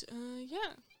 And,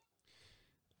 yeah.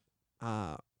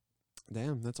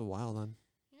 Damn, that's a while then.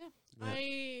 Yeah.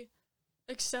 I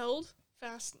excelled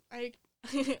fast. I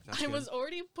was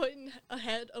already putting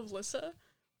ahead of Lissa.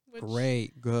 Which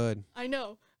Great, good. I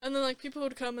know. And then, like, people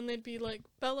would come and they'd be like,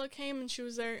 Bella came and she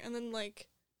was there. And then, like,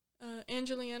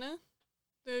 Angeliana,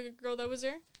 the girl that was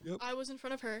there, yep. I was in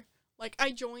front of her. Like,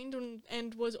 I joined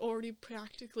and was already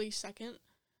practically second.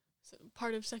 So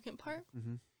part of second part.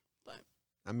 Mm-hmm. But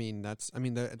I mean, it's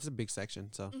a big section,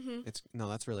 so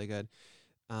that's really good.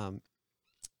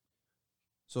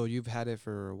 So you've had it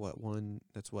for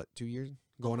that's 2 years?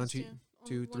 Going almost, on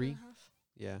two, 3?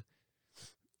 Yeah.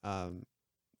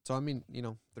 So I mean,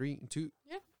 2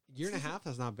 year and a half,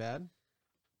 that's not bad.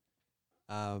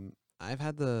 I've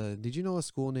had did you know a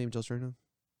school named Joe Serna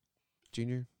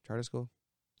Junior Charter School?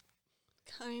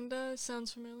 Kinda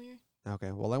sounds familiar.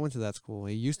 Okay, well, I went to that school.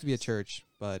 It used to be a church,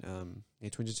 but they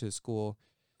changed it to a school.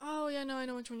 Oh yeah, no, I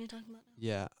know which one you're talking about now.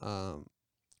 Yeah,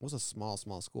 it was a small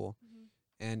school,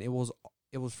 and it was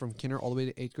from kinder all the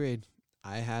way to 8th grade.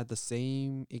 I had the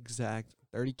same exact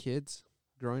 30 kids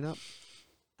growing up.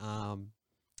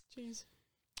 Jeez,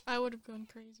 I would have gone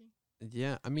crazy.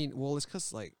 Yeah, I mean, well, it's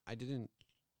because like I didn't.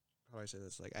 How do I say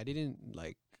this? Like I didn't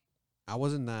like. I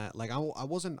wasn't that like I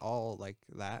wasn't all like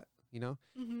that.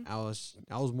 Mm-hmm. I was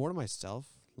more to myself.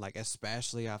 Like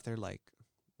especially after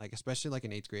especially like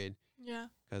in 8th grade. Yeah.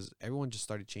 Because everyone just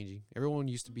started changing. Everyone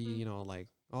used to be like,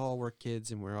 oh, we're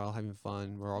kids and we're all having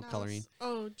fun. We're all coloring.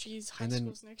 Oh, geez, high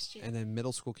school's next year. And then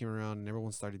middle school came around and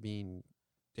everyone started being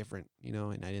different,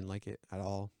 and I didn't like it at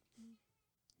all.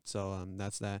 So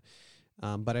that's that.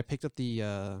 But I picked up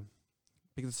the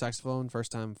saxophone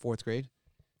first time 4th grade.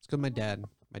 It's because my dad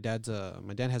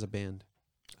has a band.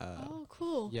 Oh,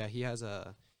 cool. Yeah, he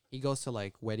goes to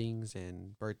like weddings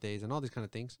and birthdays and all these kind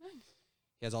of things. Nice.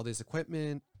 He has all this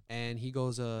equipment and he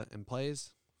goes and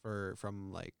plays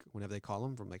from like whenever they call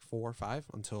him from like 4 or 5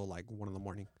 until like 1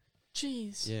 a.m.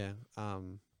 Jeez. Yeah.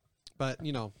 But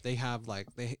they have like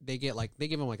they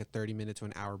give him like a 30-minute to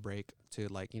an hour break to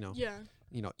like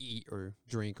eat or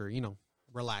drink or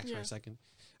relax for a second.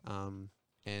 And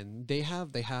he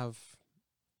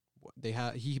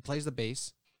plays the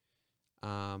bass.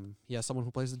 He has someone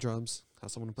who plays the drums,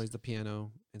 has someone who plays the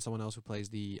piano, and someone else who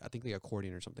plays I think the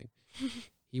accordion or something.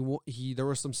 There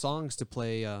were some songs to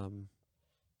play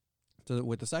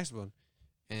with the saxophone,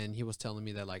 and he was telling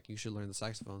me that like you should learn the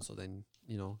saxophone. So then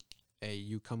hey,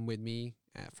 you come with me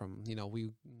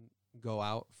we go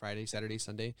out Friday, Saturday,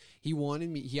 Sunday. He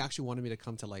actually wanted me to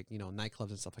come to like nightclubs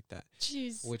and stuff like that.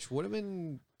 Jeez. Which would have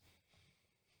been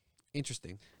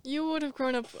interesting. You would have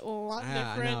grown up a lot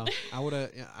different. I know.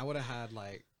 I would have had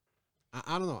like,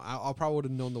 I don't know. I probably would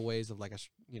have known the ways of like a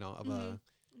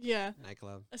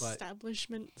nightclub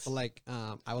establishment. But like,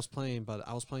 I was playing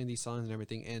these songs and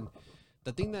everything. And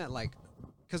the thing that like,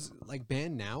 cause like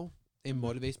band now, it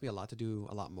motivates me a lot to do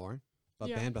a lot more.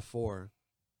 But band before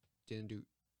didn't do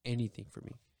anything for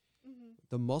me.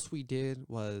 The most we did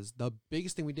the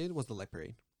biggest thing we did was the light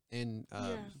parade. And,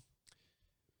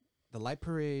 the light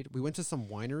parade, we went to some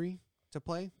winery to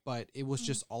play, but it was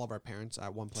just all of our parents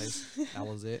at one place. That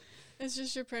was it. It's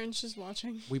just your parents just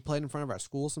watching. We played in front of our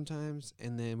school sometimes,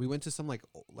 and then we went to some like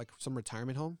some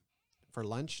retirement home for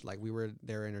lunch. Like we were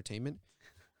their entertainment,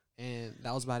 and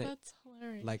that was about it. That's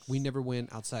hilarious. Like we never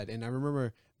went outside. And I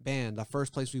remember band. The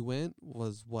first place we went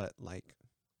was like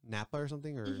Napa or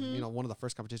something, or one of the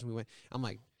first competitions we went. I'm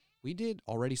like, I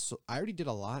already did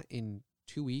a lot in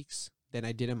 2 weeks. than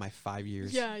I did in my 5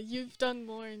 years. Yeah, you've done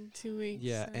more in 2 weeks.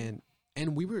 Yeah, and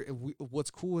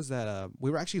what's cool is that we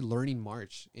were actually learning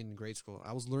march in grade school.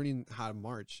 I was learning how to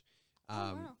march.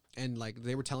 Wow. And like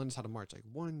they were telling us how to march, like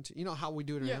 1, 2, you know how we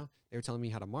do it Yeah. now. They were telling me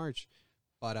how to march,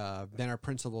 but then our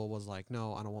principal was like,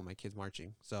 "No, I don't want my kids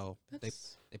marching." So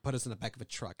That's, they put us in the back of a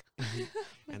truck,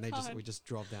 and God. we just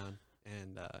drove down.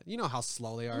 And you know how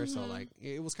slow they are, so Mhm. like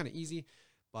it was kind of easy,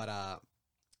 but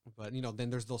you know then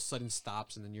there's those sudden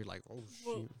stops, and then you're like, "Oh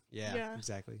Whoa. shoot!" Yeah, Yeah.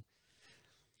 exactly.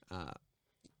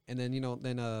 And then you know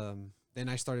then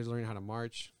I started learning how to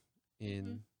march.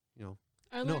 In you know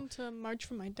I No. learned to march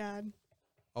from my dad.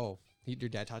 oh your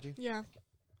dad taught you? Yeah.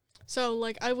 So,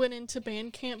 like, I went into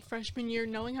band camp freshman year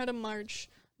knowing how to march,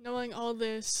 knowing all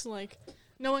this, like,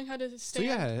 knowing how to So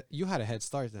stand. you had a head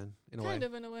start then in a way. Kind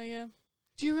of, in a way, yeah.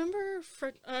 Do you remember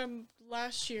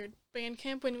last year, band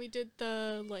camp, when we did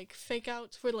the, like, fake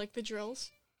outs for, like, the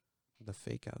drills? The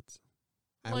fake outs.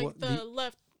 Like, the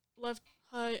left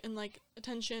hut and, like,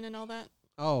 attention and all that?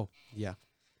 oh yeah.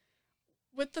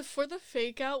 For the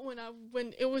fake out,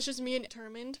 when it was just me and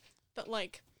determined that,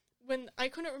 like, when I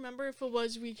couldn't remember if it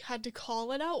was we had to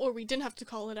call it out or we didn't have to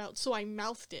call it out, so I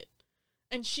mouthed it,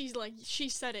 and she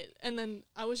said it, and then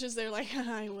I was just there like,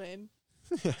 I win.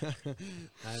 That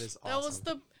is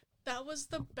awesome. That was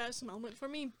the best moment for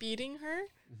me, beating her.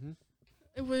 Mhm.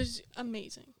 It was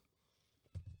amazing.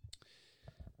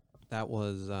 That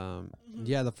was Mhm.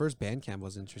 yeah, the first band camp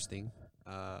was interesting.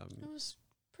 It was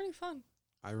pretty fun.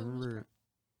 I the most remember part.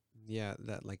 yeah,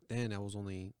 that like then I was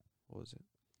only what was it?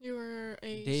 You were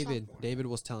a David sophomore. David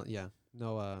was telling yeah.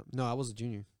 No, no, I was a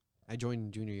junior. I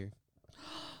joined junior year.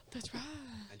 That's right.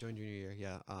 I joined junior year,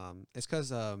 yeah. It's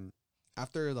cuz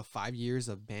after the 5 years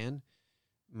of band,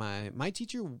 my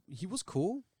teacher, he was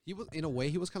cool. He was in a way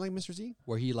he was kind of like Mr. Z,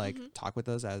 where he like Mhm. talked with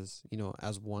us as, you know,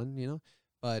 as one, you know.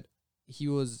 But he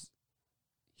was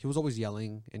always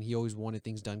yelling, and he always wanted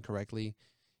things done correctly.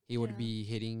 He would Yeah. be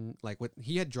hitting like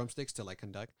he had drumsticks to like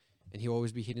conduct, and he would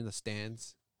always be hitting the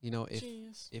stands, you know,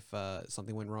 Jeez. if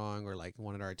something went wrong or like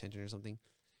wanted our attention or something.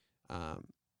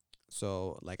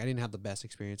 So like I didn't have the best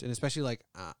experience, and especially like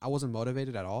I wasn't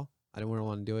motivated at all. I didn't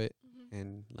want to do it, Mhm.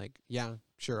 and like yeah,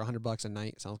 sure, $100 a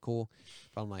night sounds cool,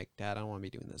 but I'm like, Dad, I don't want to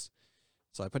be doing this.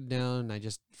 So I put it down. And I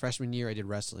just freshman year I did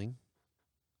wrestling.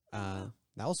 Wow.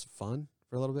 That was fun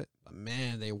for a little bit, but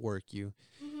man, they work you.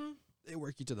 Mhm. They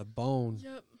work you to the bone.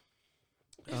 Yep.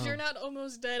 If you're not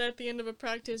almost dead at the end of a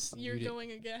practice, You you're did-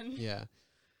 going again. Yeah.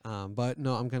 But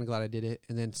no, I'm kind of glad I did it.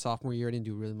 And then sophomore year, I didn't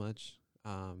do really much.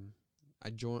 I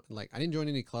didn't join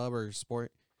any club or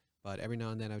sport, but every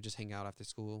now and then I would just hang out after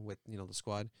school with, you know, the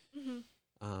squad. Mhm.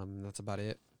 That's about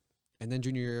it. And then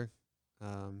junior year,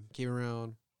 came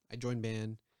around. I joined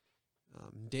band.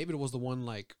 David was the one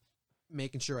like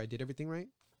making sure I did everything right,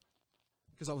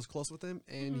 because I was close with him,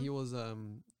 and he was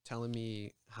telling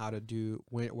me how to do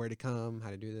where to come, how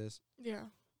to do this. Yeah.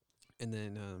 And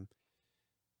then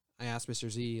I asked Mr.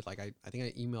 Z, like I think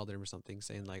I emailed him or something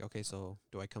saying like, okay, so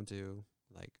do I come to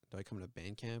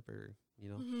band camp, or you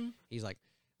know? Mhm. He's like,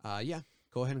 yeah,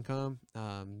 go ahead and come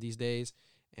these days,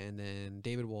 and then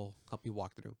David will help you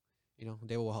walk through. You know,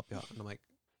 David will help you out. And I'm like,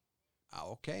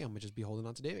 okay, I'm gonna just be holding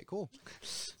on to David. Cool.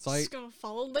 So Just gonna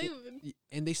follow David.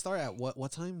 and they start at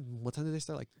what time? What time did they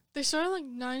start? Like They started like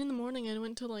 9 in the morning and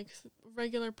went to like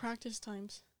regular practice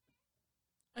times.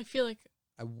 I feel like.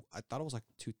 I thought it was like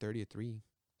 2:30 or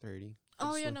 3:30.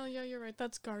 Oh yeah, no, yeah, you're right.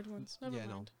 That's guard ones. Never Yeah,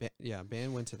 mind. no,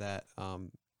 band went to that.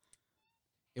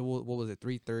 It was what was it?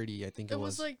 3:30, I think It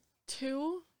was like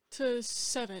 2 to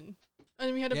 7, and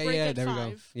then we had a break at there 5.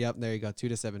 we go. Yep, there you go. 2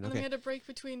 to 7. And then we Okay. had a break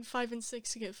between 5 and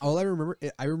 6 to get food. All I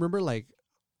remember like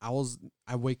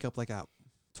I wake up like at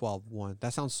 12:01.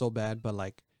 That sounds so bad, but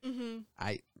like Mhm.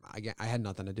 I had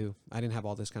nothing to do. I didn't have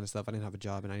all this kind of stuff. I didn't have a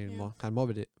job, and I didn't Yeah. kind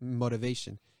of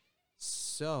motivation.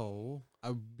 So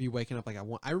I'd be waking up like at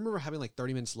 1. I remember having like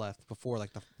 30 minutes left before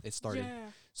like it started.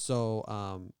 Yeah. So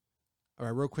all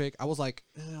right, real quick, I was like,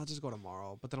 I'll just go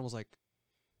tomorrow. But then I was like,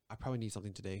 I probably need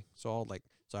something today. So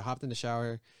I hopped in the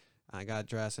shower, I got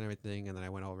dressed and everything, and then I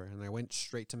went over and I went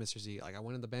straight to Mr. Z. Like I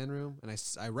went in the band room, and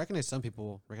I recognized some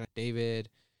people, David,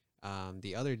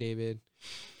 the other David,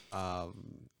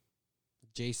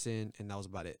 Jason, and that was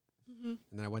about it. Mhm.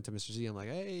 And then I went to Mr. Z. I'm like,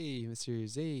 hey, Mr.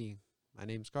 Z, my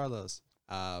name's Carlos.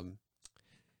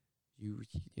 You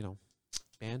know,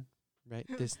 band, right?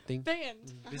 This thing.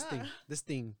 Band. This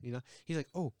thing, you know. He's like,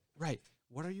 oh, right.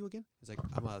 What are you again? He's like,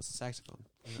 I'm a saxophone.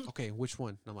 I'm like, okay, which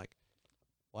one? And I'm like,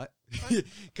 what?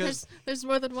 Because There's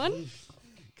more than one.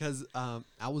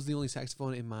 I was the only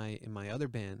saxophone in my other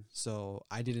band, so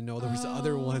I didn't know there was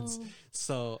other ones. Oh.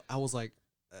 So I was like,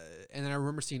 and then I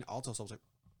remember seeing alto, so I was like,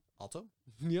 Alto?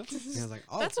 Yeah. And I was like,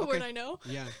 oh, That's a okay. word I know.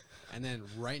 Yeah. And then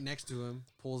right next to him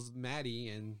pulls Maddie,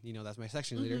 and that's my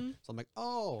section leader. Mhm. So I'm like,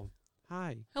 oh,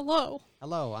 hi, Hello.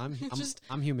 I'm Just-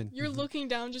 I'm human. You're looking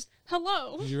down, just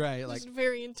hello. You're right. Like, Just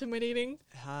very intimidating.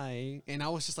 hi. And I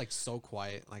was just like so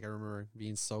quiet. Like I remember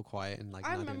being so quiet and like I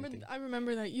not doing remember. anything. I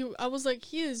remember that I was like,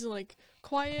 he is like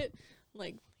quiet,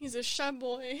 like he's a shy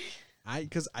boy.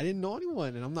 Because I didn't know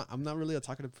anyone, and I'm not really a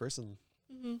talkative person.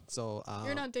 Hmm. So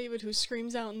You're not David who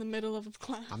screams out in the middle of a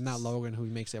class. I'm not Logan who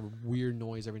makes a weird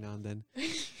noise every now and then.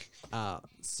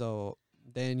 So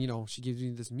then, she gives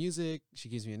me this music, she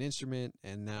gives me an instrument,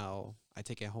 and now I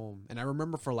take it home. And I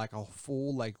remember for like a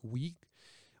full like week,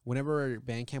 whenever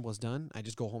band camp was done, I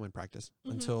just go home and practice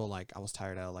until like I was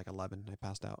tired at like 11. I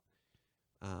passed out.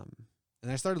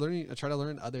 And I tried to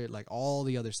learn other, like all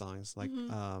the other songs, like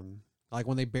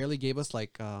when they barely gave us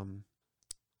like,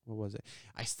 what was it?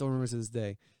 I still remember to this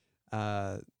day.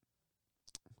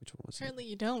 Which one was it? Apparently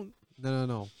you don't.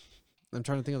 No. I'm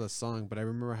trying to think of the song, but I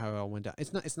remember how it went down.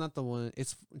 It's not the one.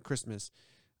 It's Christmas.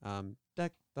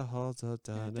 Deck the halls of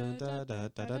da da da da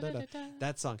da da da.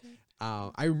 That song.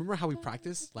 I remember how we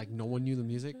practiced. Like no one knew the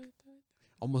music.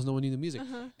 Almost no one knew the music.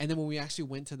 Uh-huh. And then when we actually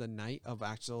went to the night of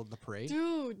the parade,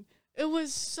 Dude, it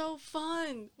was so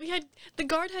fun. The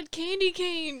guard had candy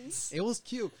canes. it was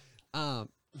cute.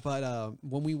 But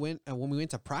when we went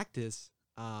to practice,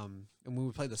 and when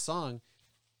we played the song,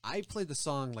 I played the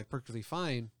song like perfectly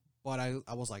fine, but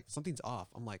I was like, something's off.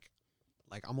 I'm like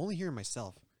I'm only hearing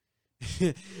myself.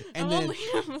 And then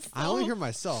I only hear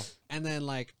myself. And then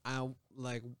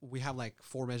we have like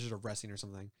 4 measures of resting or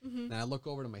something. Mm-hmm. And I look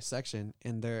over to my section,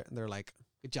 and they're like,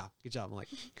 good job. I'm like,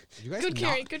 did you guys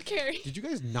Good carry. Did you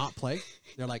guys not play?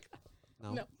 They're like,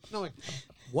 no. No. I'm like,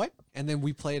 what? And then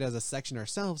we played as a section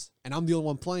ourselves, and I'm the only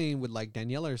one playing with like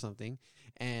Daniela or something,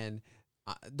 and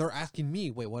they're asking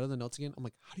me, wait, what are the notes again? I'm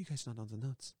like, how do you guys not know the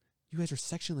notes? You guys are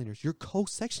section leaders. You're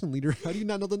co-section leader. How do you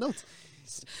not know the notes?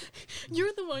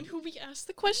 You're the one who we asked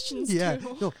the questions Yeah.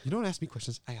 to. No, you don't ask me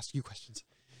questions. I ask you questions.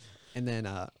 And then,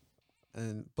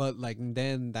 then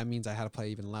that means I had to play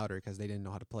even louder because they didn't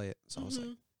know how to play it. So I was like,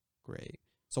 great.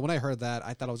 So when I heard that,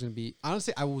 I thought I was going to be,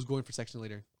 honestly, I was going for section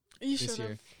leader You this should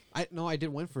year. have. I did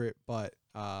win for it, but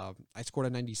I scored a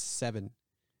 97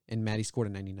 and Maddie scored a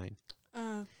 99.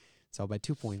 So by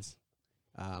 2 points.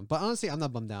 But honestly, I'm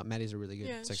not bummed out. Maddie's a really good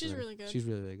section she's leader. really good. She's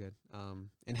really, really good.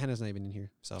 And Hannah's not even in here,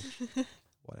 so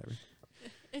whatever.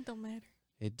 It don't matter.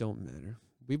 It don't matter.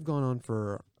 We've gone on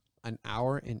for an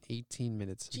hour and 18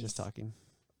 minutes Jeez. just talking.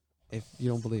 If you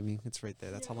don't believe me, it's right there.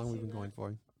 That's how long we've been going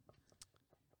for.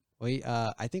 Wait,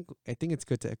 I think it's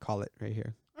good to call it right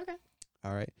here. Okay.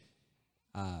 All right.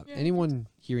 Yeah, Anyone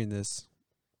hearing this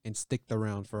and stick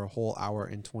around for a whole hour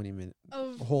and 20 minutes,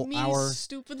 Of a whole me hour.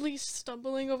 stupidly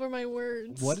stumbling over my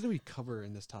words. What did we cover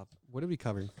in this topic? What did we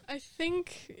cover? I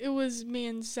think it was me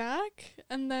and Zach,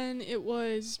 and then it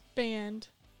was band,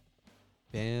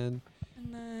 Band,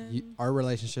 and then our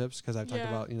relationships, because I've talked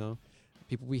Yeah. about,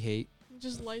 people we hate.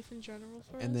 just life in general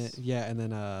for And then,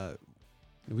 us.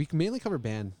 we mainly cover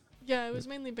band. Yeah, it was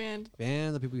mainly band.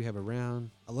 Band, the people we have around,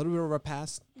 a little bit of our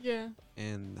past, Yeah.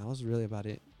 and that was really about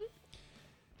it.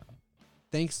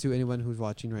 Thanks to anyone who's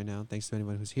watching right now. Thanks to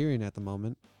anyone who's hearing at the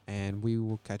moment. And we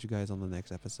will catch you guys on the next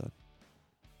episode.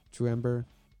 True Ember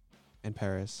and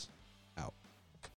Paris.